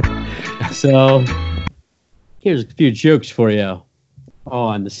 So, here's a few jokes for you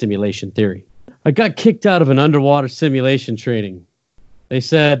on the simulation theory. I got kicked out of an underwater simulation training. They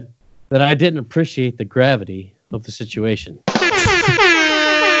said that I didn't appreciate the gravity of the situation.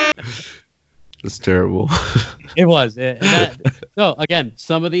 It's terrible. It was. So again,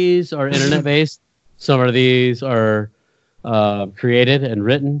 some of these are internet based. Some of these are created and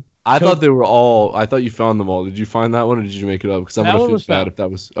written. I thought you found them all. Did you find that one, or did you make it up? Because I'm gonna feel bad if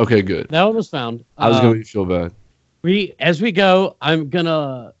that was okay. Good. That one was found. I was gonna feel bad. As we go, I'm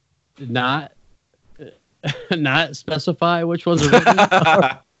gonna not specify which ones are written,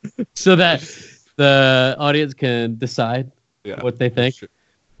 so that the audience can decide what they think.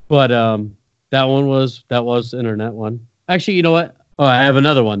 But that was internet one. Actually, you know what? Oh, I have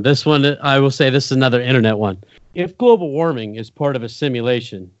another one. This one, I will say, this is another internet one. If global warming is part of a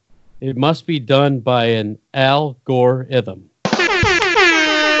simulation, it must be done by an algorithm.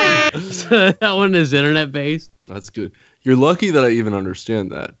 So that one is internet based. That's good. You're lucky that I even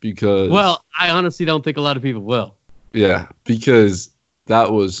understand that, because... Well, I honestly don't think a lot of people will. Yeah, because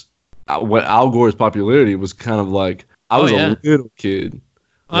that was... What Al Gore's popularity was kind of like... I was a little kid.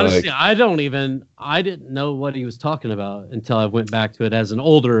 Honestly, I didn't know what he was talking about until I went back to it as an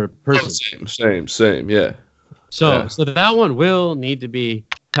older person. Same, yeah. So that one will need to be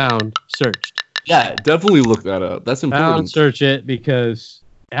searched. Yeah, definitely look that up. That's important. Search it, because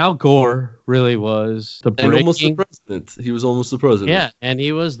Al Gore really was almost the president. He was almost the president. Yeah, and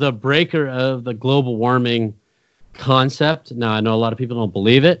he was the breaker of the global warming concept. Now, I know a lot of people don't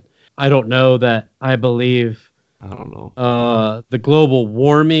believe it. I don't know that I believe... I don't know. The global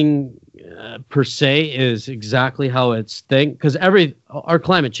warming per se is exactly how it's because our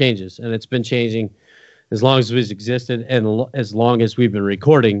climate changes, and it's been changing as long as we've existed and as long as we've been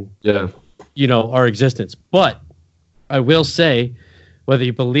recording. Yeah. Our existence. But I will say, whether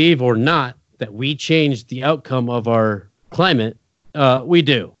you believe or not that we changed the outcome of our climate, we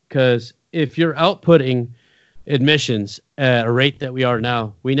do. Because if you're outputting emissions at a rate that we are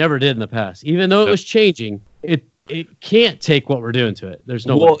now, we never did in the past. Even though it was changing, it can't take what we're doing to it. There's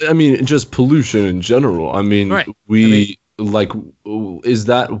no way. I mean, just pollution in general. I mean, is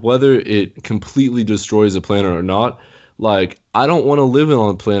that whether it completely destroys a planet or not? Like, I don't want to live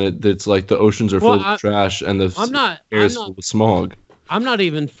on a planet that's like the oceans are filled with trash and the air is filled with smog. I'm not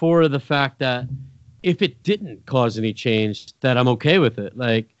even for the fact that if it didn't cause any change, that I'm okay with it.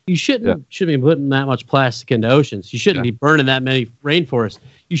 Like, you shouldn't be putting that much plastic into oceans. You shouldn't be burning that many rainforests.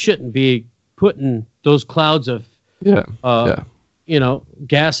 You shouldn't be putting those clouds of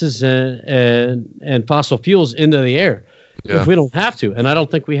gases and fossil fuels into the air if we don't have to. And I don't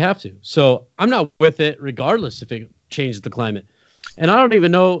think we have to. So I'm not with it regardless if it changes the climate. And I don't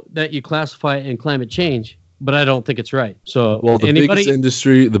even know that you classify it in climate change, but I don't think it's right. So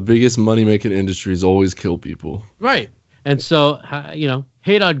the biggest money-making industry is always kill people. Right. And so,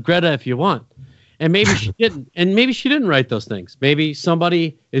 hate on Greta if you want. And maybe she didn't. And maybe she didn't write those things. Maybe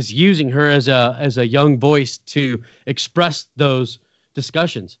somebody is using her as a young voice to express those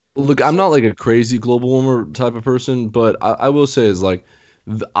discussions. Look, I'm not like a crazy global warmer type of person, but I will say is like,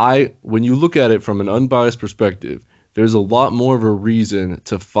 when you look at it from an unbiased perspective, there's a lot more of a reason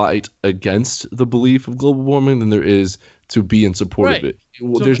to fight against the belief of global warming than there is to be in support of it.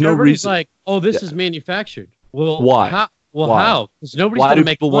 Well, so there's no reason. Like, this is manufactured. Well, why? How? Because nobody's going to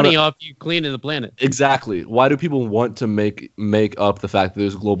make money off you cleaning the planet. Exactly. Why do people want to make up the fact that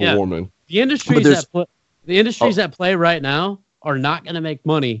there's global warming? The industries The industries at play right now are not going to make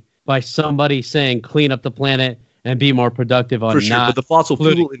money by somebody saying clean up the planet and be more productive on For sure, but the fossil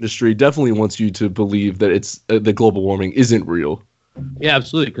polluting. fuel industry definitely wants you to believe that it's that global warming isn't real. Yeah,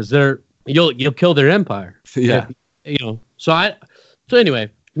 absolutely, because you'll kill their empire. Yeah. So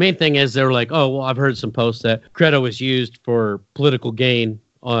anyway, main thing is they were like, oh well, I've heard some posts that Greta was used for political gain.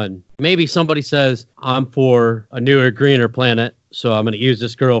 On maybe somebody says I'm for a newer, greener planet, so I'm going to use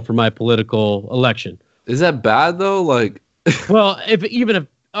this girl for my political election. Is that bad though? Like, well, if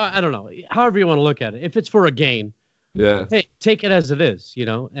I don't know, however you want to look at it, if it's for a gain, yeah, hey, take it as it is,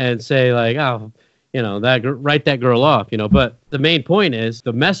 and say like, oh, write that girl off, But the main point is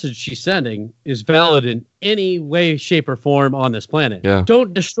the message she's sending is valid in any way, shape, or form on this planet. Yeah.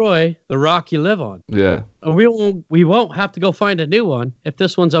 Don't destroy the rock you live on. Yeah. We won't have to go find a new one if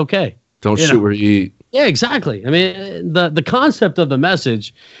this one's okay. Don't shoot where you eat. Yeah, exactly. I mean, the concept of the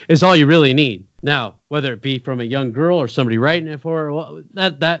message is all you really need. Now, whether it be from a young girl or somebody writing it for her, well,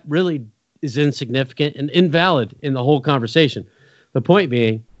 that really is insignificant and invalid in the whole conversation. The point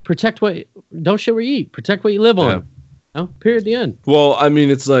being, don't shit where you eat. Protect what you live on. Period. The end. Well, I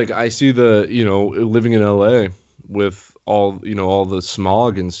mean, it's like I see living in LA with all the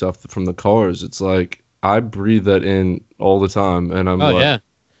smog and stuff from the cars. It's like I breathe that in all the time, and I'm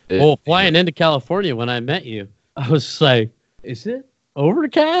flying into California when I met you, I was like, is it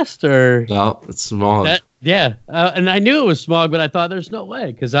overcast or? No, it's smog. And I knew it was smog, but I thought there's no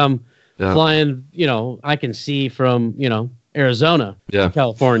way because I'm flying. I can see from Arizona,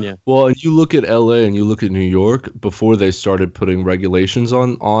 California. Well, and you look at LA and you look at New York before they started putting regulations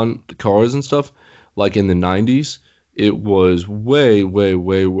on cars and stuff, like in the 90s, it was way, way,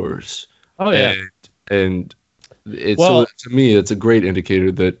 way worse. Oh yeah. And so to me, it's a great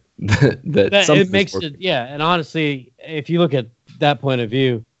indicator that it makes it. Yeah, and honestly, if you look at that point of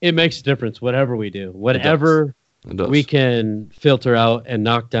view, it makes a difference. Whatever we do, whatever we can filter out and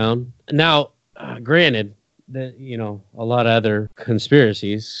knock down. Now, granted, that a lot of other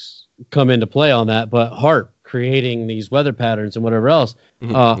conspiracies come into play on that, but HAARP creating these weather patterns and whatever else,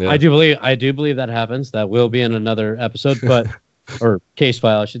 I do believe that happens. That will be in another episode, but or case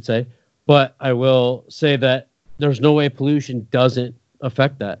file, I should say. But I will say that there's no way pollution doesn't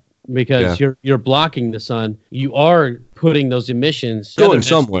affect that because you're blocking the sun. You are putting those emissions going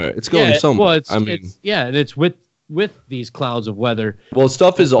somewhere. It's going somewhere. And it's with these clouds of weather. Well,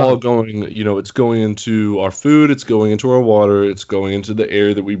 stuff is all going, it's going into our food, it's going into our water, it's going into the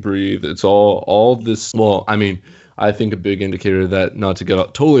air that we breathe. It's all this. Well, I mean, I think a big indicator of that, not to get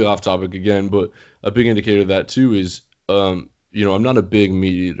totally off topic again, but a big indicator of that too is, I'm not a big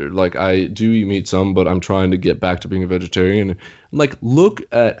meat eater. Like I do eat meat some, but I'm trying to get back to being a vegetarian. Like, look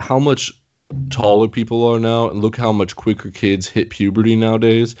at how much taller people are now, and look how much quicker kids hit puberty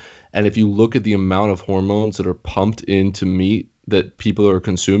nowadays. And if you look at the amount of hormones that are pumped into meat that people are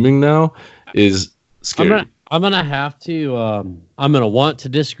consuming now, is scary. I'm gonna have to. I'm gonna want to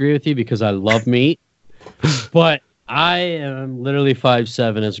disagree with you because I love meat, but I am literally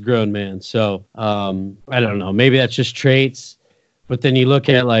 5'7" as a grown man. So I don't know. Maybe that's just traits. But then you look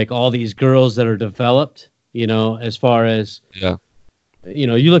at like all these girls that are developed, as far as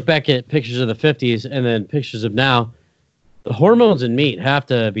you look back at pictures of the 50s and then pictures of now. The hormones in meat have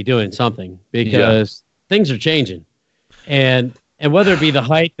to be doing something because things are changing, and whether it be the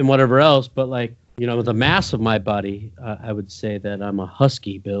height and whatever else, but like the mass of my body, I would say that I'm a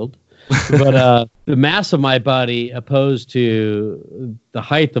husky build, but the mass of my body opposed to the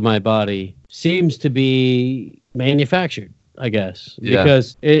height of my body seems to be manufactured, I guess,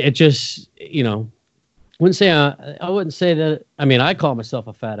 because it just I wouldn't say that. I mean, I call myself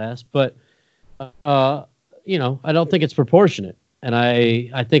a fat ass, but I don't think it's proportionate. And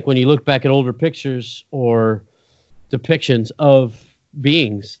I think when you look back at older pictures or depictions of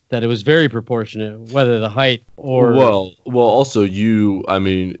beings, that it was very proportionate, whether the height or... Well, also you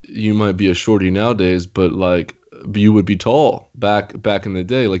might be a shorty nowadays, but like you would be tall back in the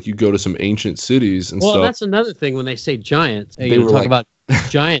day. Like you go to some ancient cities and stuff. Well, that's another thing when they say giants. They were talk about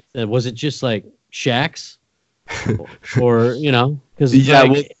giants. Was it just like shacks? Or, because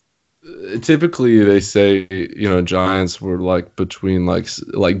typically they say giants were like between like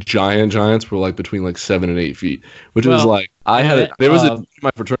giants were like between like 7 and 8 feet, which was like there was in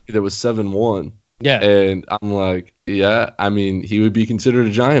my fraternity that was 7'1". Yeah, and I'm like, I mean, he would be considered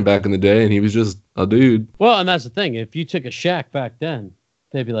a giant back in the day, and he was just a dude. Well, and that's the thing. If you took a shack back then,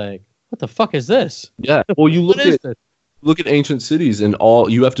 they'd be like, "What the fuck is this?" Yeah. Well, you look at ancient cities, and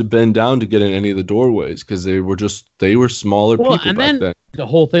you have to bend down to get in any of the doorways because they were smaller people and back then. The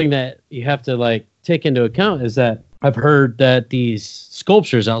whole thing that you have to like take into account is that I've heard that these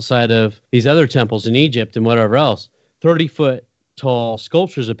sculptures outside of these other temples in Egypt and whatever else, 30-foot tall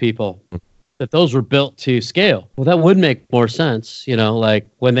sculptures of people, that those were built to scale. Well, that would make more sense, like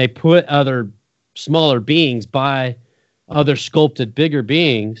when they put other smaller beings by other sculpted bigger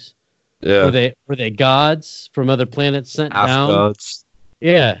beings. Yeah. Were they gods from other planets sent Half down? gods.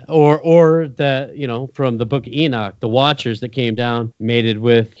 Yeah, or that, from the Book of Enoch, the Watchers that came down, mated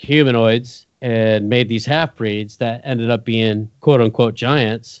with humanoids and made these half-breeds that ended up being quote-unquote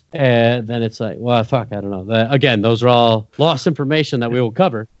giants. And then it's like, well, fuck, I don't know. Again, those are all lost information that we will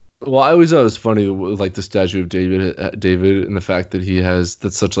cover. Well, I always thought it was funny, like the statue of David, and the fact that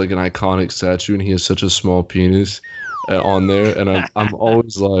that's such like an iconic statue, and he has such a small penis on there, and I'm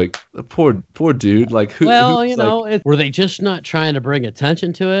always like, poor dude. Like, were they just not trying to bring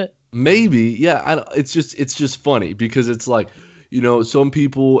attention to it? Maybe, yeah. It's just funny because it's like, some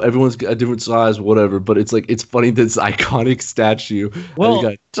people, everyone's a different size, whatever. But it's like, it's funny that this iconic statue. Well, you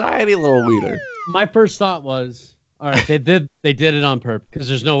got a tiny little wiener. My first thought was, all right, they did it on purpose because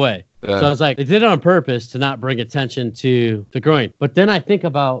there's no way. Yeah. So I was like, they did it on purpose to not bring attention to the groin. But then I think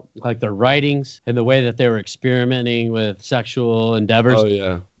about like their writings and the way that they were experimenting with sexual endeavors. Oh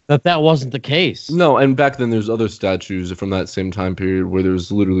yeah. That wasn't the case. No, and back then there's other statues from that same time period where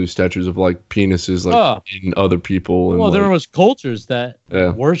there's literally statues of like penises like in other people. And there was cultures that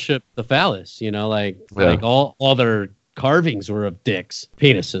worshiped the phallus, like all their carvings were of dicks,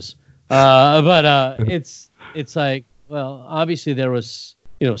 penises. But it's like, well, obviously there was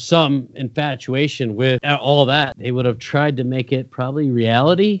some infatuation with all that. They would have tried to make it probably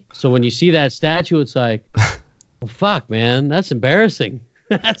reality. So when you see that statue, it's like, well, fuck, man, that's embarrassing.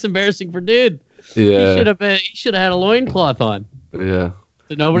 That's embarrassing for dude. Yeah. He should have had a loincloth on. Yeah.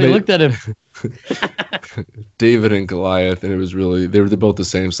 But nobody looked at him. David and Goliath, and it was really, they're both the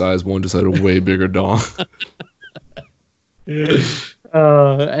same size. One just had a way bigger dong.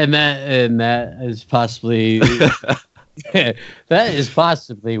 And that is possibly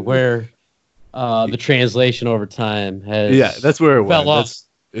where the translation over time has. Yeah, that's where it fell went. Off.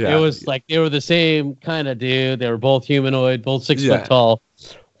 It was like they were the same kind of dude. They were both humanoid, both 6 foot tall.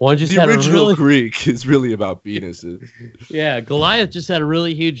 One just the had original Greek is really about penises. Yeah, Goliath just had a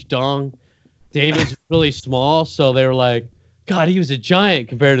really huge dong. David's really small, so they were like, God, he was a giant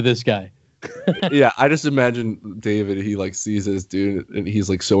compared to this guy. Yeah, I just imagine David, he like sees this dude and he's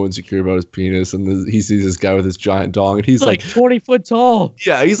like so insecure about his penis, and he sees this guy with this giant dong and he's like 20 foot tall.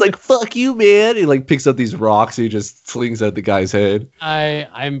 Yeah, he's like, fuck you, man. He like picks up these rocks and he just slings at the guy's head.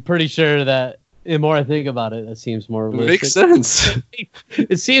 I'm pretty sure that the more I think about it, that seems more realistic. Makes sense.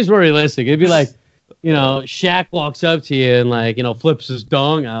 It seems more realistic. It'd be like, Shaq walks up to you and like, flips his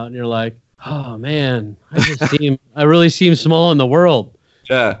dong out and you're like, oh man, I really seem small in the world.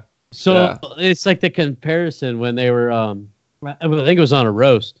 Yeah. So it's like the comparison when they were, I think it was on a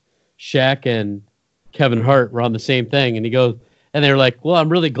roast. Shaq and Kevin Hart were on the same thing, and they were like, "Well, I'm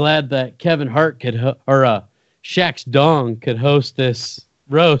really glad that Kevin Hart Shaq's dong could host this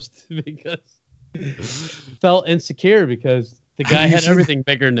roast because felt insecure because the guy had everything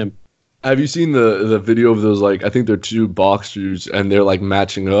bigger than him." Have you seen the video of those, like, I think they're two boxers and they're like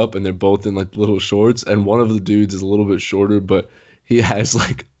matching up and they're both in like little shorts, and one of the dudes is a little bit shorter, but he has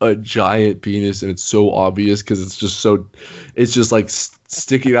like a giant penis and it's so obvious because it's just like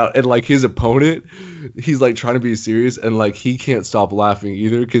sticking out, and like his opponent, he's like trying to be serious and like he can't stop laughing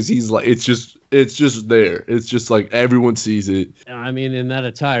either because he's like, it's just there. It's just like everyone sees it. I mean, in that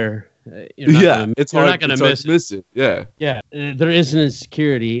attire, you're not gonna miss it. Yeah. There is an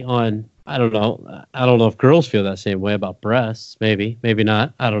insecurity on. I don't know if girls feel that same way about breasts. Maybe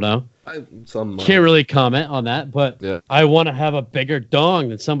not. I don't know. Can't really comment on that, but I want to have a bigger dong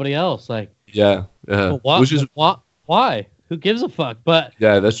than somebody else. Like, why? Who gives a fuck? But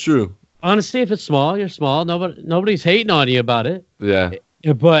yeah, that's true. Honestly, if it's small, you're small. Nobody's hating on you about it. Yeah.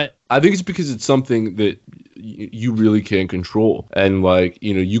 But I think it's because it's something that you really can't control, and like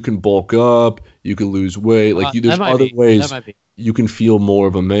you can bulk up, you can lose weight. Like there's other ways you can feel more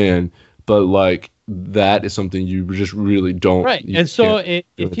of a man. But like that is something you just really don't. Right, and so if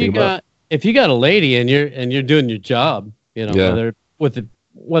you got a lady and you're doing your job,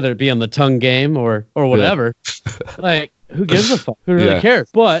 whether it be on the tongue game or whatever, like who gives a fuck? Who really cares?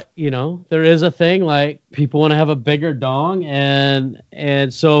 But there is a thing like people want to have a bigger dong,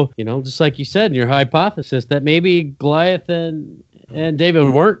 and so just like you said in your hypothesis that maybe Goliath and David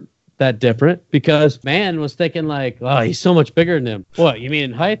weren't that different because man was thinking like, oh, he's so much bigger than him. What, you mean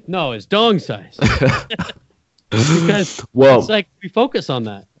in height? No, his dong size. Because it's like we focus on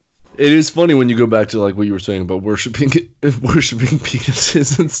that. It is funny when you go back to like what you were saying about worshiping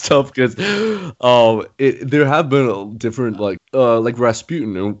penises and stuff, because there have been different like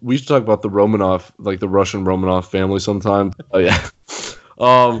Rasputin, and we used to talk about the Romanov, like the Russian Romanov family sometime. Oh yeah.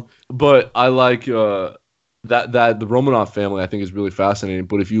 But I like that the Romanov family I think is really fascinating.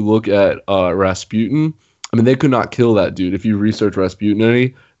 But if you look at Rasputin, I mean, they could not kill that dude. If you research Rasputin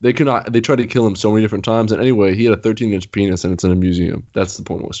any, they could not. They tried to kill him so many different times. And anyway, he had a 13-inch penis, and it's in a museum. That's the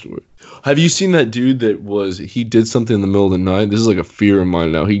point of the story. Have you seen that dude he did something in the middle of the night? This is like a fear of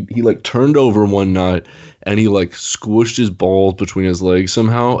mine now. He like turned over one night, and he like squished his balls between his legs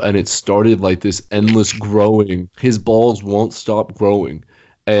somehow, and it started like this endless growing. His balls won't stop growing.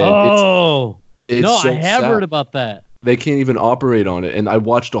 And it's no, so I have sad. heard about that. They can't even operate on it. And I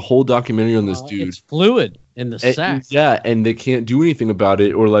watched a whole documentary on this dude. It's fluid in the sack. Yeah, and they can't do anything about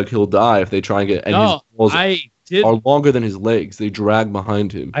it, or like he'll die if they try and get. And his balls are longer than his legs. They drag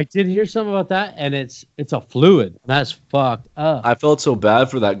behind him. I did hear something about that, and it's a fluid. That's fucked up. I felt so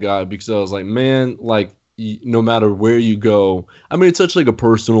bad for that guy because I was like, man, like no matter where you go, I mean, it's such like a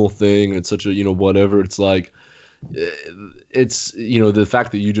personal thing. It's such a whatever. It's like, it's the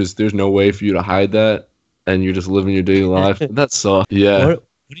fact that there's no way for you to hide that. And you're just living your daily life. That sucks. Yeah. What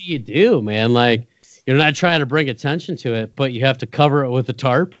do you do, man? Like, you're not trying to bring attention to it, but you have to cover it with a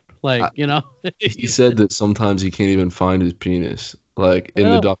tarp. Like, He said that sometimes he can't even find his penis, like in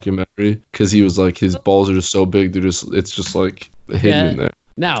the documentary, because he was like, his balls are just so big, it's just like hidden in there.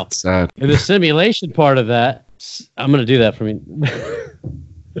 Now, it's sad. In the simulation part of that, I'm gonna do that for me.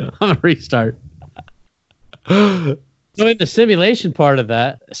 I'm gonna restart. So in the simulation part of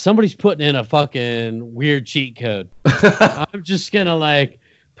that, somebody's putting in a fucking weird cheat code. I'm just going to like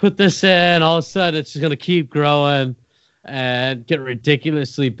put this in. All of a sudden, it's just going to keep growing and get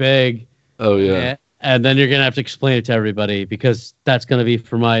ridiculously big. Oh, yeah. And then you're going to have to explain it to everybody because that's going to be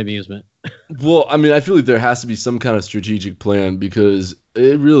for my amusement. Well, I mean, I feel like there has to be some kind of strategic plan because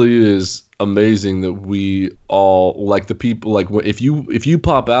it really is amazing that we all like the people like if you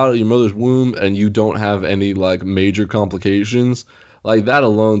pop out of your mother's womb and you don't have any like major complications, like that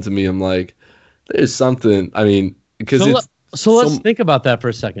alone to me, I'm like, there's something. I mean, because let's think about that for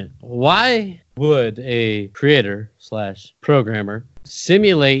a second. Why would a creator / programmer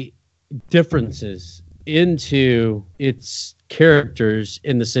simulate differences into its characters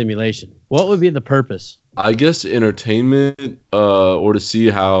in the simulation? What would be the purpose? I guess entertainment, or to see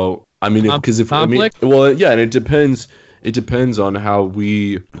how. I mean, because and it depends. It depends on how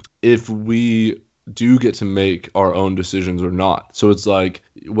if we do get to make our own decisions or not. So it's like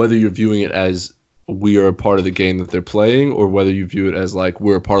whether you're viewing it as we are a part of the game that they're playing, or whether you view it as like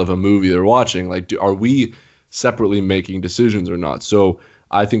we're a part of a movie they're watching. Like, are we separately making decisions or not? So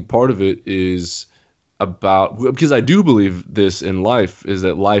I think part of it is about, because I do believe this in life, is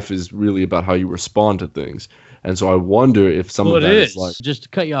that life is really about how you respond to things. And so I wonder if some of that is like... Just to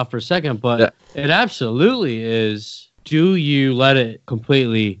cut you off for a second, but it absolutely is. Do you let it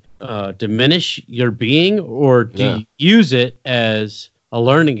completely diminish your being, or do you use it as a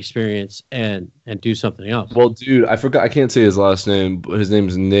learning experience and do something else? Well, dude, I forgot. I can't say his last name, but his name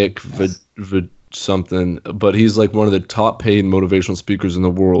is Nick something. But he's like one of the top paid motivational speakers in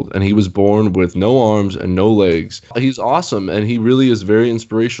the world. And he was born with no arms and no legs. He's awesome. And he really is very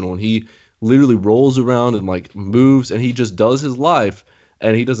inspirational. And he literally rolls around and like moves, and he just does his life,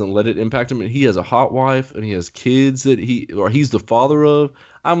 and he doesn't let it impact him. And he has a hot wife, and he has kids that he's the father of.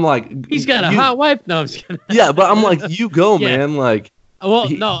 I'm like, he's got a hot wife. No, I'm just kidding. Yeah, but I'm like, you go, man. Like, well,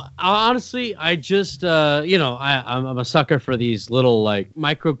 no, honestly, I just, I'm a sucker for these little like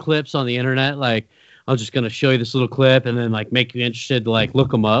micro clips on the internet. Like, I'm just going to show you this little clip and then like make you interested to like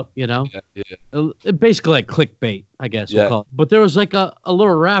look them up, Basically like clickbait, I guess we'll call it. But there was like a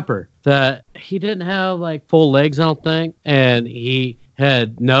little rapper that he didn't have like full legs, I don't think. And he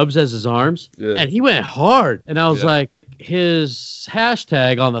had nubs as his arms and he went hard. And I was like, his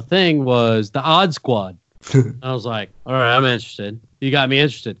hashtag on the thing was the Odd Squad. I was like, all right, I'm interested. You got me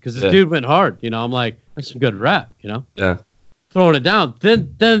interested because this dude went hard. I'm like, that's some good rap, Yeah. Throwing it down.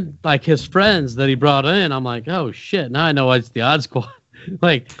 Then like his friends that he brought in, I'm like, oh shit, now I know why it's the Odd Squad.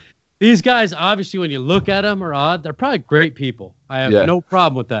 Like, these guys, obviously, when you look at them are odd. They're probably great people. I have no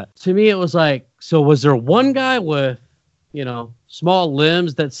problem with that. To me, it was like, so was there one guy with, small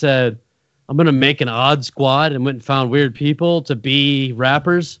limbs that said, I'm going to make an odd squad, and went and found weird people to be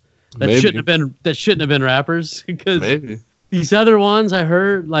rappers that shouldn't have been rappers? Because these other ones I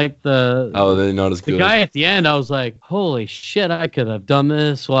heard, like they're not as good. The guy at the end, I was like, holy shit, I could have done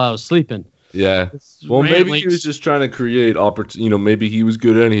this while I was sleeping. Yeah. Well, maybe he was just trying to create opportunity. Maybe he was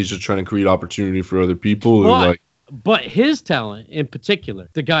good at it and he's just trying to create opportunity for other people. But his talent in particular,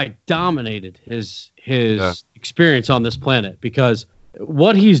 the guy dominated his experience on this planet, because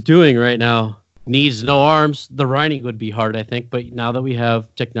what he's doing right now needs no arms. The writing would be hard, I think, but now that we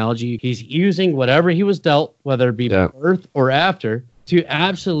have technology, he's using whatever he was dealt, whether it be birth or after, to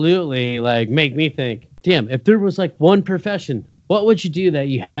absolutely like make me think, damn, if there was like one profession, what would you do that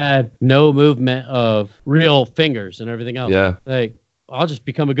you had no movement of real fingers and everything else? Yeah. Like, I'll just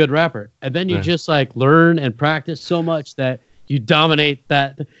become a good rapper. And then you just like learn and practice so much that you dominate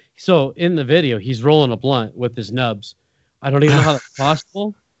that. So in the video, he's rolling a blunt with his nubs. I don't even know how that's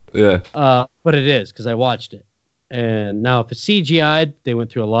possible. Yeah. But it is, because I watched it. And now if it's CGI'd, they went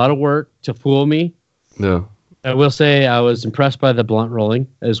through a lot of work to fool me. Yeah. I will say I was impressed by the blunt rolling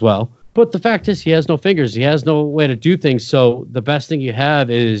as well. But the fact is, he has no fingers. He has no way to do things. So the best thing you have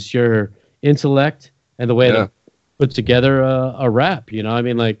is your intellect and the way to put together a rap. You know, I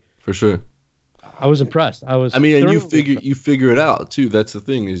mean, like, for sure. I was impressed. And you figure it out too. That's the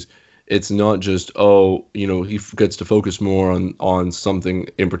thing, is it's not just, he gets to focus more on something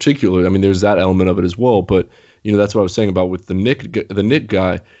in particular. I mean, there's that element of it as well. But that's what I was saying about with the Nick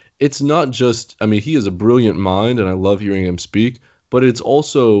guy. It's not just, I mean, he is a brilliant mind, and I love hearing him speak. But it's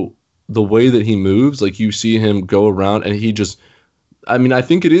also the way that he moves. Like, you see him go around, and he just, I mean, I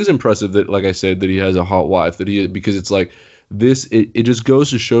think it is impressive that, like I said, that he has a hot wife, because it's like this, it just goes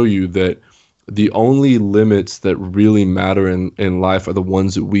to show you that the only limits that really matter in life are the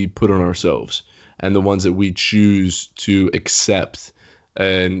ones that we put on ourselves and the ones that we choose to accept.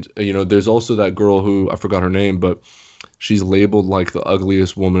 And, there's also that girl who, I forgot her name, but she's labeled like the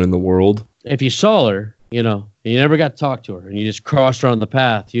ugliest woman in the world. If you saw her, and you never got to talk to her, and you just crossed her on the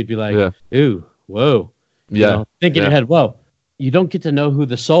path, you'd be like, ooh, whoa. Yeah. Think in your head, whoa. You don't get to know who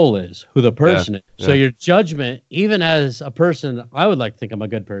the soul is, who the person is. So your judgment, even as a person, I would like to think I'm a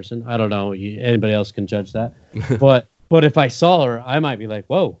good person. I don't know. Anybody else can judge that. but if I saw her, I might be like,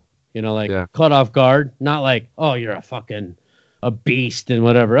 whoa, caught off guard. Not like, oh, you're a beast and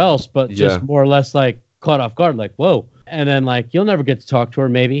whatever else, but just more or less like caught off guard, like, whoa. And then like, you'll never get to talk to her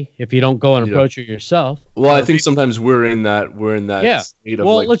maybe if you don't go and approach her yourself. Well, I think sometimes we're in that state of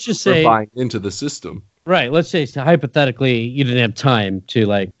let's just say buying into the system. Right. Let's say hypothetically you didn't have time to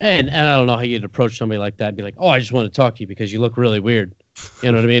like, and I don't know how you'd approach somebody like that and be like, oh, I just want to talk to you because you look really weird.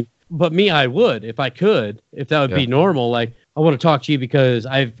 You know what I mean? But me, I would, if I could, if that would be normal. Like, I want to talk to you because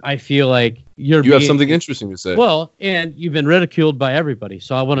I feel like you have something interesting to say. Well, and you've been ridiculed by everybody.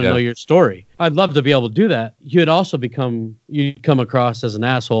 So I want to know your story. I'd love to be able to do that. You'd also come across as an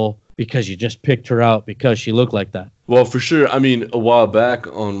asshole because you just picked her out because she looked like that. Well, for sure. I mean, a while back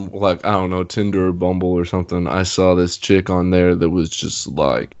on, like, I don't know, Tinder or Bumble or something, I saw this chick on there that was just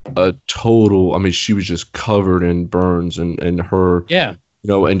like a total, I mean, she was just covered in burns and her,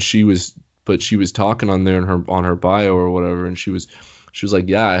 and she was talking on there on her bio or whatever. And she was like,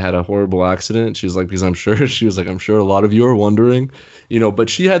 yeah, I had a horrible accident. She was like, because I'm sure a lot of you are wondering, but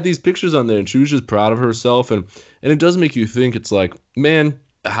she had these pictures on there and she was just proud of herself. And it does make you think, it's like, man,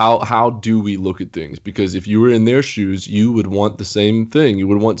 how do we look at things? Because if you were in their shoes, you would want the same thing. You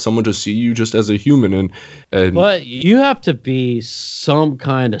would want someone to see you just as a human. But you have to be some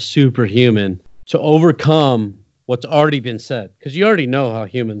kind of superhuman to overcome what's already been said, because you already know how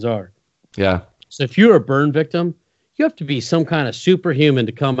humans are. Yeah. So if you're a burn victim, you have to be some kind of superhuman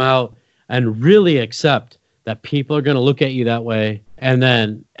to come out and really accept that people are going to look at you that way and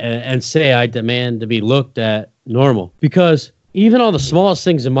then and say, I demand to be looked at normal. Because even on the smallest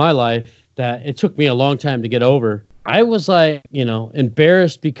things in my life that it took me a long time to get over, I was like,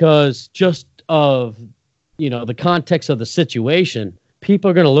 embarrassed because just of, the context of the situation. People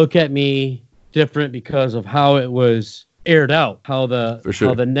are going to look at me different because of how it was aired out, how the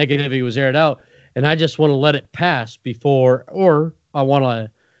negativity was aired out. And I just want to let it pass before, or I want to,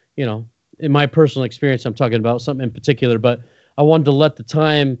 in my personal experience, I'm talking about something in particular, but I wanted to let the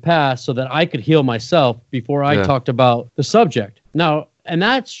time pass so that I could heal myself before I talked about the subject. Now, and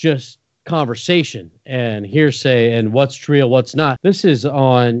that's just conversation and hearsay and what's real, what's not. This is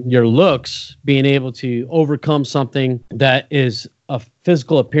on your looks, being able to overcome something that is a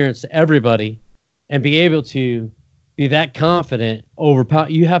physical appearance to everybody and be able to be that confident,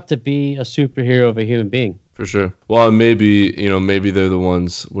 you have to be a superhero of a human being. For sure. Well, maybe they're the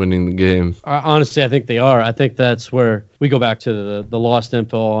ones winning the game. Honestly, I think they are. I think that's where we go back to the lost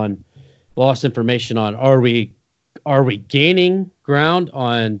information on are we gaining ground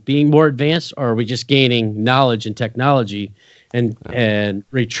on being more advanced, or are we just gaining knowledge and technology and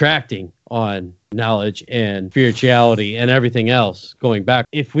retracting on knowledge and spirituality and everything else going back?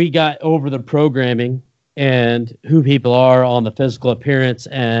 If we got over the programming and who people are on the physical appearance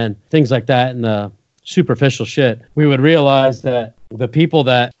and things like that, and the superficial shit, we would realize that the people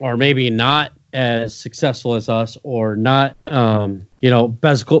that are maybe not as successful as us, or not,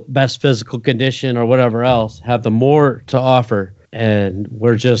 best physical condition or whatever else, have the more to offer. And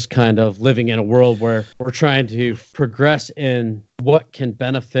we're just kind of living in a world where we're trying to progress in what can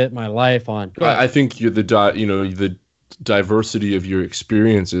benefit my life on. I think the diversity of your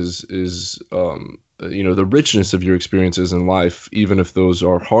experiences is, the richness of your experiences in life, even if those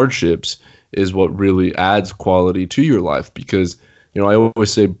are hardships, is what really adds quality to your life. Because, I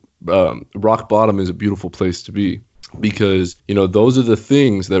always say, rock bottom is a beautiful place to be, because, those are the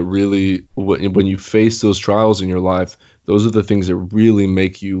things that really, when you face those trials in your life, those are the things that really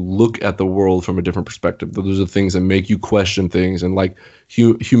make you look at the world from a different perspective. Those are the things that make you question things and like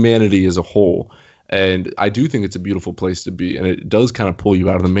humanity as a whole. And I do think it's a beautiful place to be, and it does kind of pull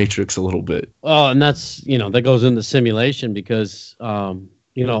you out of the matrix a little bit. Well, and that's, that goes into simulation, because,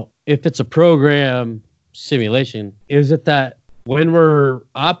 if it's a program simulation, is it that when we're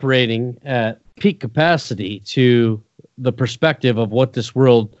operating at peak capacity to the perspective of what this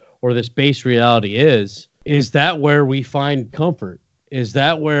world or this base reality is that where we find comfort? Is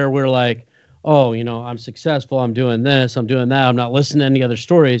that where we're like, oh, I'm successful, I'm doing this, I'm doing that, I'm not listening to any other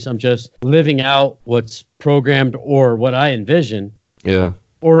stories, I'm just living out what's programmed or what I envision? Yeah.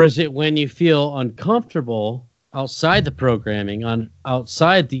 Or is it when you feel uncomfortable outside the programming,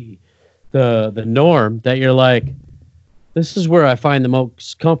 outside the norm, that you're like, this is where I find the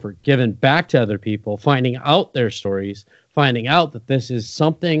most comfort, giving back to other people, finding out their stories, finding out that this is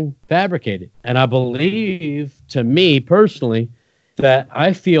something fabricated. And I believe, to me personally, that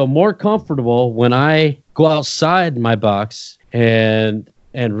I feel more comfortable when I go outside my box and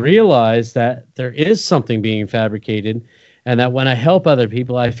realize that there is something being fabricated, and that when I help other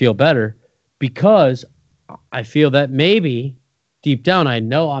people, I feel better, because I feel that maybe deep down, I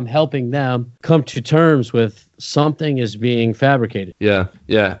know I'm helping them come to terms with something is being fabricated. Yeah.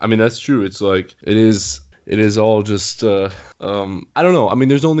 I mean, that's true. It's like, it is all just, I don't know. I mean,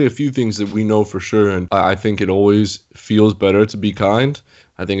 there's only a few things that we know for sure. And I think it always feels better to be kind.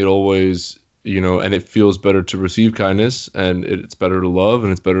 I think it always, and it feels better to receive kindness, and it's better to love,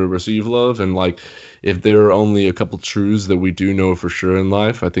 and it's better to receive love. And like, if there are only a couple truths that we do know for sure in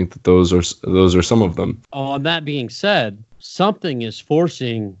life, I think that those are some of them. Oh, and that being said, something is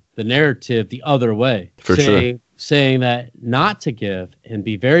forcing the narrative the other way. For sure. Saying that not to give, and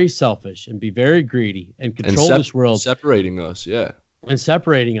be very selfish, and be very greedy, and control this world. Separating us, yeah. And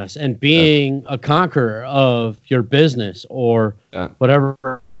separating us, and being a conqueror of your business or whatever,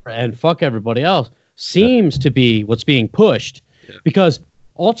 and fuck everybody else, seems to be what's being pushed. Yeah. Because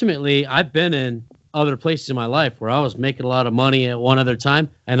ultimately, I've been in other places in my life where I was making a lot of money at one other time,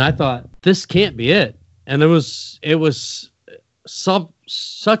 and I thought, this can't be it. And it was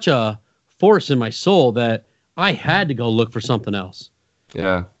such a force in my soul that I had to go look for something else.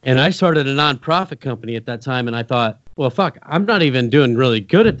 Yeah. And I started a nonprofit company at that time, and I thought, well, fuck, I'm not even doing really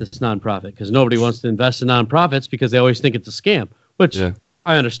good at this nonprofit, because nobody wants to invest in nonprofits because they always think it's a scam, which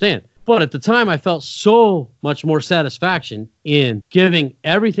I understand. But at the time, I felt so much more satisfaction in giving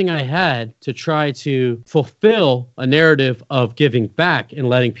everything I had to try to fulfill a narrative of giving back and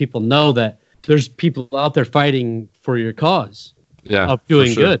letting people know that there's people out there fighting for your cause of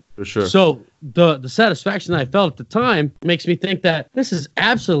doing good. For sure. So the satisfaction that I felt at the time makes me think that this is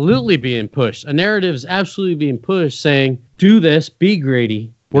absolutely being pushed. A narrative is absolutely being pushed, saying, do this, be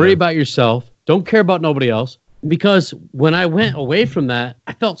greedy, worry about yourself, don't care about nobody else. Because when I went away from that,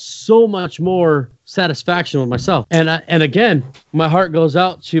 I felt so much more satisfaction with myself. And again, my heart goes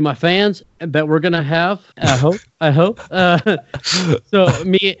out to my fans that we're going to have. I hope. So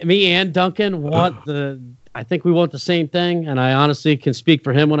me and Duncan I think we want the same thing. And I honestly can speak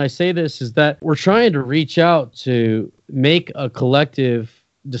for him when I say this, is that we're trying to reach out to make a collective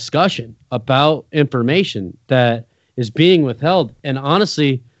discussion about information that is being withheld. And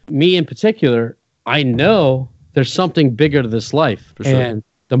honestly, me in particular, I know there's something bigger to this life. For sure. And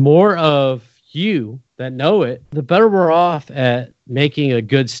the more of you that know it, the better we're off at making a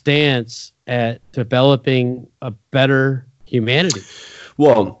good stance at developing a better humanity.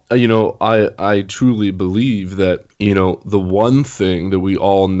 Well, I truly believe that, the one thing that we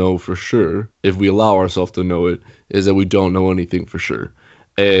all know for sure, if we allow ourselves to know it, is that we don't know anything for sure.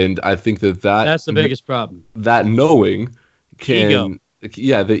 And I think that's the biggest problem. That knowing can... Ego.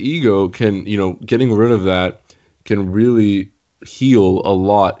 Yeah, the ego can, getting rid of that can really heal a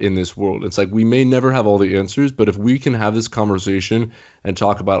lot in this world. It's like, we may never have all the answers, but if we can have this conversation and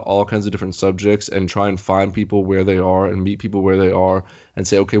talk about all kinds of different subjects and try and find people where they are and meet people where they are and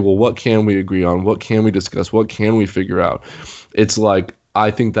say, okay, well, what can we agree on? What can we discuss? What can we figure out? It's like, I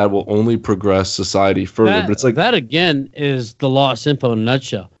think that will only progress society further. But it's like that again is the lost info in a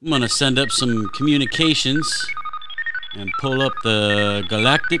nutshell. I'm going to send up some communications and pull up the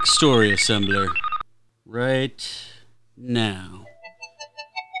Galactic Story Assembler right now.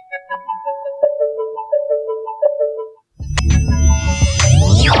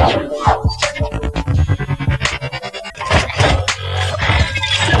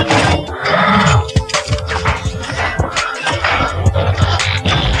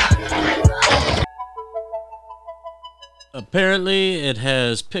 Apparently, it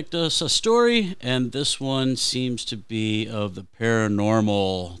has picked us a story, and this one seems to be of the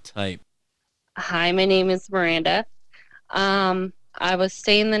paranormal type. Hi, my name is Miranda. I was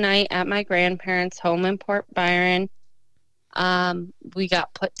staying the night at my grandparents' home in Port Byron. We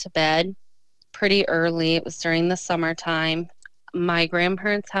got put to bed pretty early. It was during the summertime. My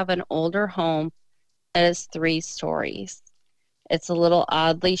grandparents have an older home that is 3 stories. It's a little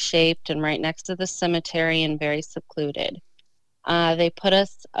oddly shaped and right next to the cemetery and very secluded. They put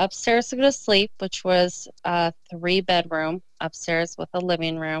us upstairs to go to sleep, which was a 3-bedroom upstairs with a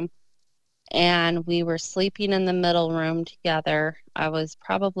living room. And we were sleeping in the middle room together. I was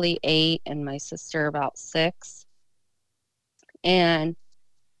probably 8 and my sister about 6. And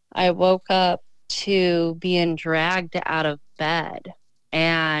I woke up to being dragged out of bed.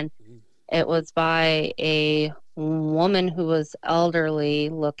 And it was by a woman who was elderly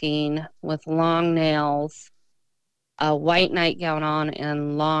looking with long nails, a white nightgown on,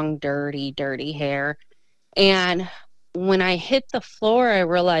 and long, dirty hair. And when I hit the floor, I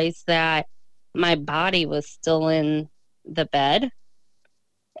realized that my body was still in the bed.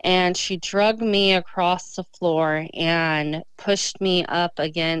 And she dragged me across the floor and pushed me up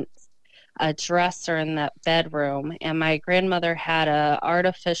against a dresser in that bedroom. And my grandmother had a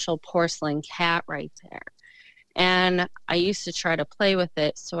artificial porcelain cat right there. And I used to try to play with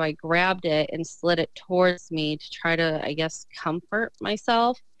it, so I grabbed it and slid it towards me to try to, I guess, comfort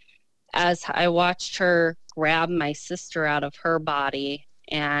myself as I watched her grab my sister out of her body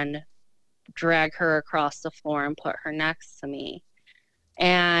and drag her across the floor and put her next to me.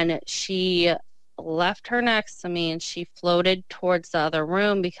 And she left her next to me and she floated towards the other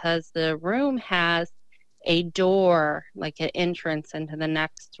room because the room has a door, like an entrance into the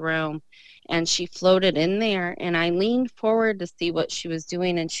next room. And she floated in there, and I leaned forward to see what she was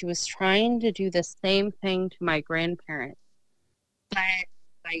doing, and she was trying to do the same thing to my grandparents. But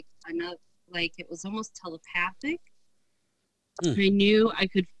like it was almost telepathic. I knew I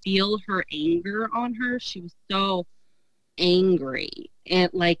could feel her anger on her. She was so angry and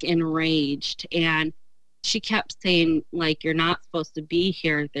like enraged, and she kept saying, like, you're not supposed to be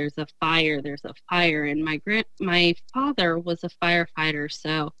here, there's a fire. And my father was a firefighter,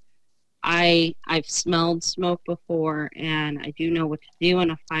 so I've smelled smoke before, and I do know what to do in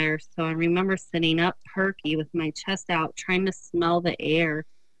a fire. So I remember sitting up perky with my chest out trying to smell the air,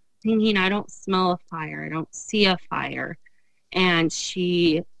 thinking, I don't smell a fire, I don't see a fire. And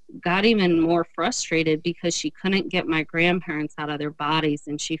she got even more frustrated because she couldn't get my grandparents out of their bodies,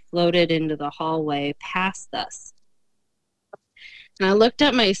 and she floated into the hallway past us. And I looked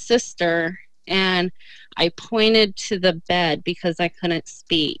at my sister and I pointed to the bed because I couldn't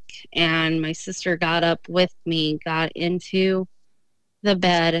speak. And my sister got up with me, got into the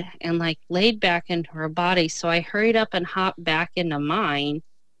bed, and like laid back into her body. So I hurried up and hopped back into mine,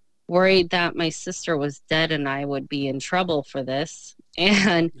 worried that my sister was dead and I would be in trouble for this.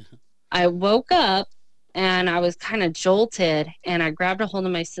 And I woke up and I was kind of jolted, and I grabbed a hold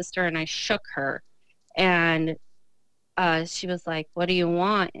of my sister and I shook her. And she was like, what do you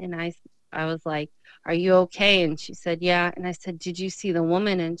want? And I was like, are you okay? And she said, yeah. And I said, did you see the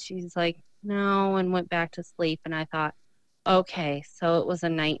woman? And she's like, no, and went back to sleep. And I thought, okay, so it was a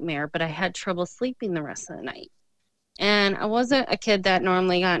nightmare, but I had trouble sleeping the rest of the night. And I wasn't a kid that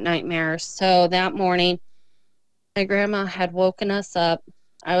normally got nightmares. So that morning, my grandma had woken us up.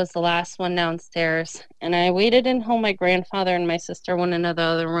 I was the last one downstairs, and I waited until my grandfather and my sister went into the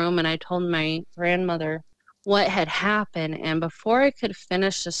other room, and I told my grandmother what had happened. And before I could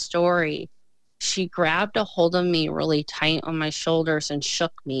finish the story, she grabbed a hold of me really tight on my shoulders and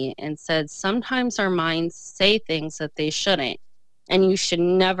shook me and said, sometimes our minds say things that they shouldn't, and you should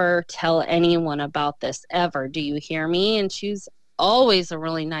never tell anyone about this ever. Do you hear me? And she's always a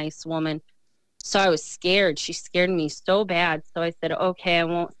really nice woman. So I was scared. She scared me so bad. So I said, okay, I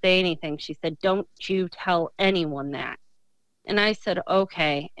won't say anything. She said, don't you tell anyone that. And I said,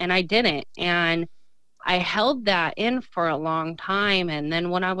 okay. And I didn't. And I held that in for a long time. And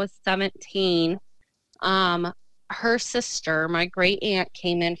then when I was 17, her sister, my great aunt,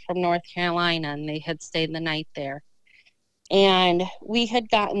 came in from North Carolina, and they had stayed the night there. And we had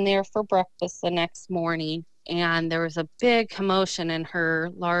gotten there for breakfast the next morning, and there was a big commotion in her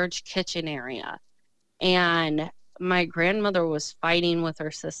large kitchen area. And my grandmother was fighting with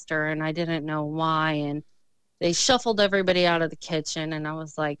her sister, and I didn't know why. And they shuffled everybody out of the kitchen, and I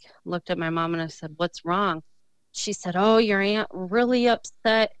was like, looked at my mom and I said, "What's wrong?" She said, "Oh, your aunt really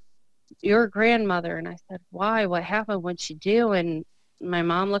upset your grandmother." And I said, "Why? What happened? What'd she do?" And my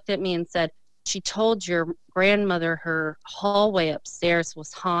mom looked at me and said, "She told your grandmother her hallway upstairs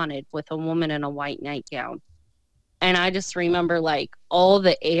was haunted with a woman in a white nightgown." And I just remember like all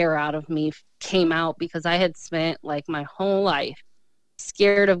the air out of me came out, because I had spent like my whole life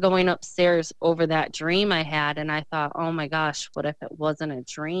scared of going upstairs over that dream I had. And I thought, oh my gosh, what if it wasn't a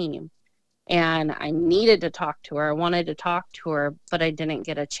dream? And I needed to talk to her. I wanted to talk to her, but I didn't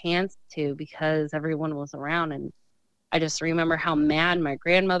get a chance to because everyone was around. And I just remember how mad my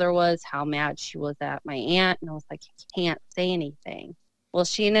grandmother was, how mad she was at my aunt. And I was like, I can't say anything. Well,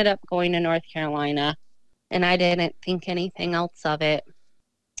 she ended up going to North Carolina, and I didn't think anything else of it.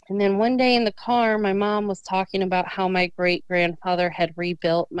 And then one day in the car, my mom was talking about how my great grandfather had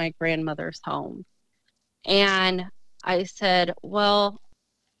rebuilt my grandmother's home. And I said, well,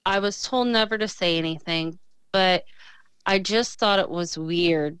 I was told never to say anything, but I just thought it was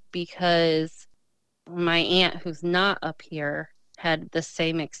weird because my aunt, who's not up here, had the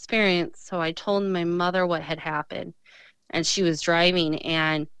same experience. So I told my mother what had happened, and she was driving,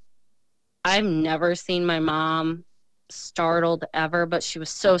 and I've never seen my mom startled ever, but she was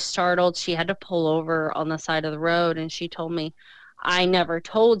so startled she had to pull over on the side of the road, and she told me, "I never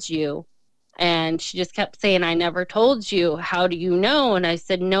told you." And she just kept saying, "I never told you. How do you know?" And I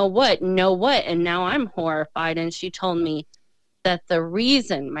said, "Know what? Know what?" And now I'm horrified. And she told me that the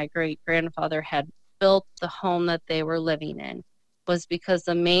reason my great grandfather had built the home that they were living in was because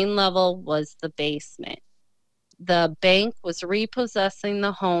the main level was the basement. The bank was repossessing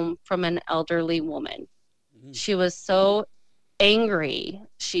the home from an elderly woman. Mhm. She was so angry.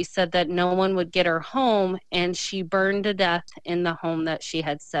 She said that no one would get her home, and she burned to death in the home that she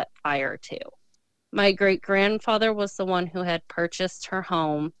had set fire to. My great grandfather was the one who had purchased her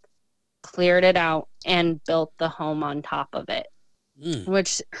home, cleared it out, and built the home on top of it, Mm.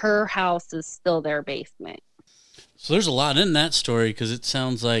 which her house is still their basement. So there's a lot in that story, because it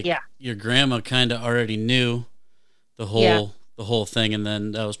sounds like Yeah. your grandma kind of already knew the Yeah. whole thing, and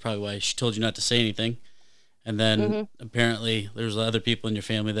then that was probably why she told you not to say anything. And then hmm apparently there's other people in your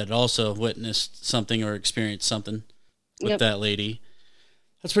family that also witnessed something or experienced something with Yep. that lady.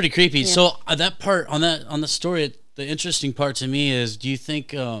 That's pretty creepy. Yeah. So that part on the story, the interesting part to me is, do you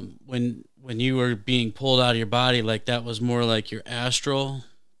think when you were being pulled out of your body, like that was more like your astral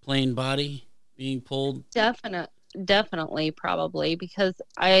plane body being pulled? Definitely, probably, because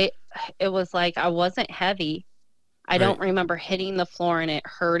it was like I wasn't heavy. I Right. don't remember hitting the floor and it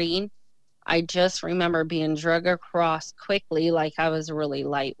hurting. I just remember being drug across quickly, like I was really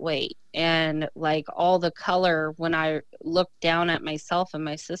lightweight. And like all the color, when I looked down at myself and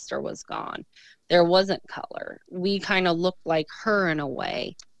my sister was gone, there wasn't color. We kind of looked like her in a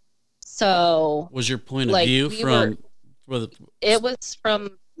way. So, Was your point of like, view from where it was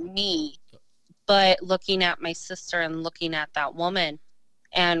from me, but looking at my sister and looking at that woman,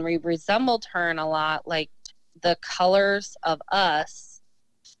 and we resembled her in a lot. Like, the colors of us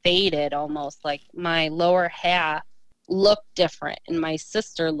faded almost. Like, my lower half looked different and my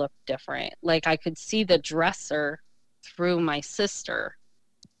sister looked different. Like, I could see the dresser through my sister.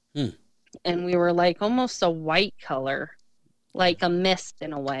 Hmm. And we were like almost a white color, like a mist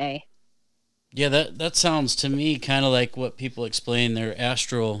in a way. Yeah, that sounds to me kind of like what people explain their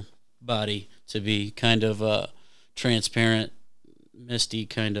astral body to be, kind of transparent, misty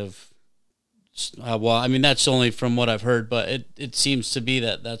kind of. Well, I mean that's only from what I've heard, but it seems to be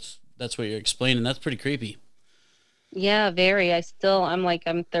that's what you're explaining. That's pretty creepy. Yeah, very.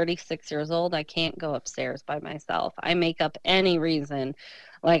 I'm 36 years old. I can't go upstairs by myself. I make up any reason.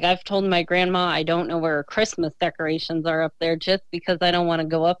 Like, I've told my grandma I don't know where her Christmas decorations are up there, just because I don't want to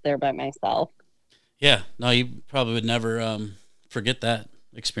go up there by myself. Yeah, no, you probably would never forget that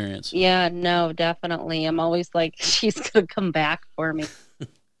experience. Yeah, no, definitely. I'm always like, she's going to come back for me.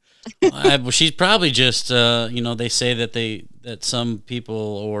 Well, she's probably just they say that some people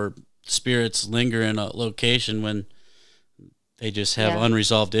or spirits linger in a location when they just have Yeah.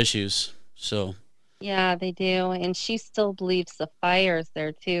 unresolved issues. So Yeah, they do. And she still believes the fire's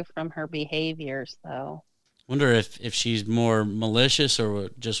there too from her behavior. So, wonder if she's more malicious or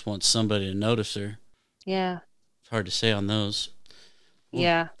just wants somebody to notice her. yeah, It's hard to say on those. Well,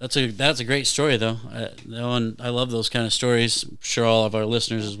 yeah. that's a great story though. I love those kind of stories. I'm sure all of our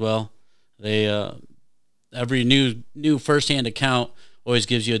listeners as well. They every new firsthand account always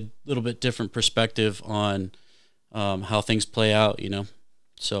gives you a little bit different perspective on how things play out, you know.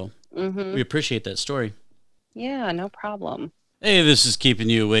 So we appreciate that story. Yeah, no problem. Hey, this is Keeping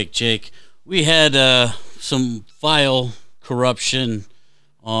You Awake, Jake. We had some file corruption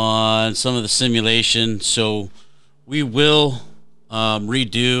on some of the simulation, so we will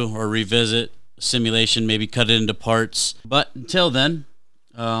redo or revisit simulation, maybe cut it into parts. But until then,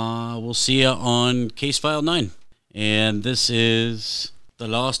 we'll see you on Case File 9. And this is The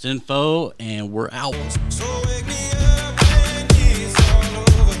Lost Info, and we're out.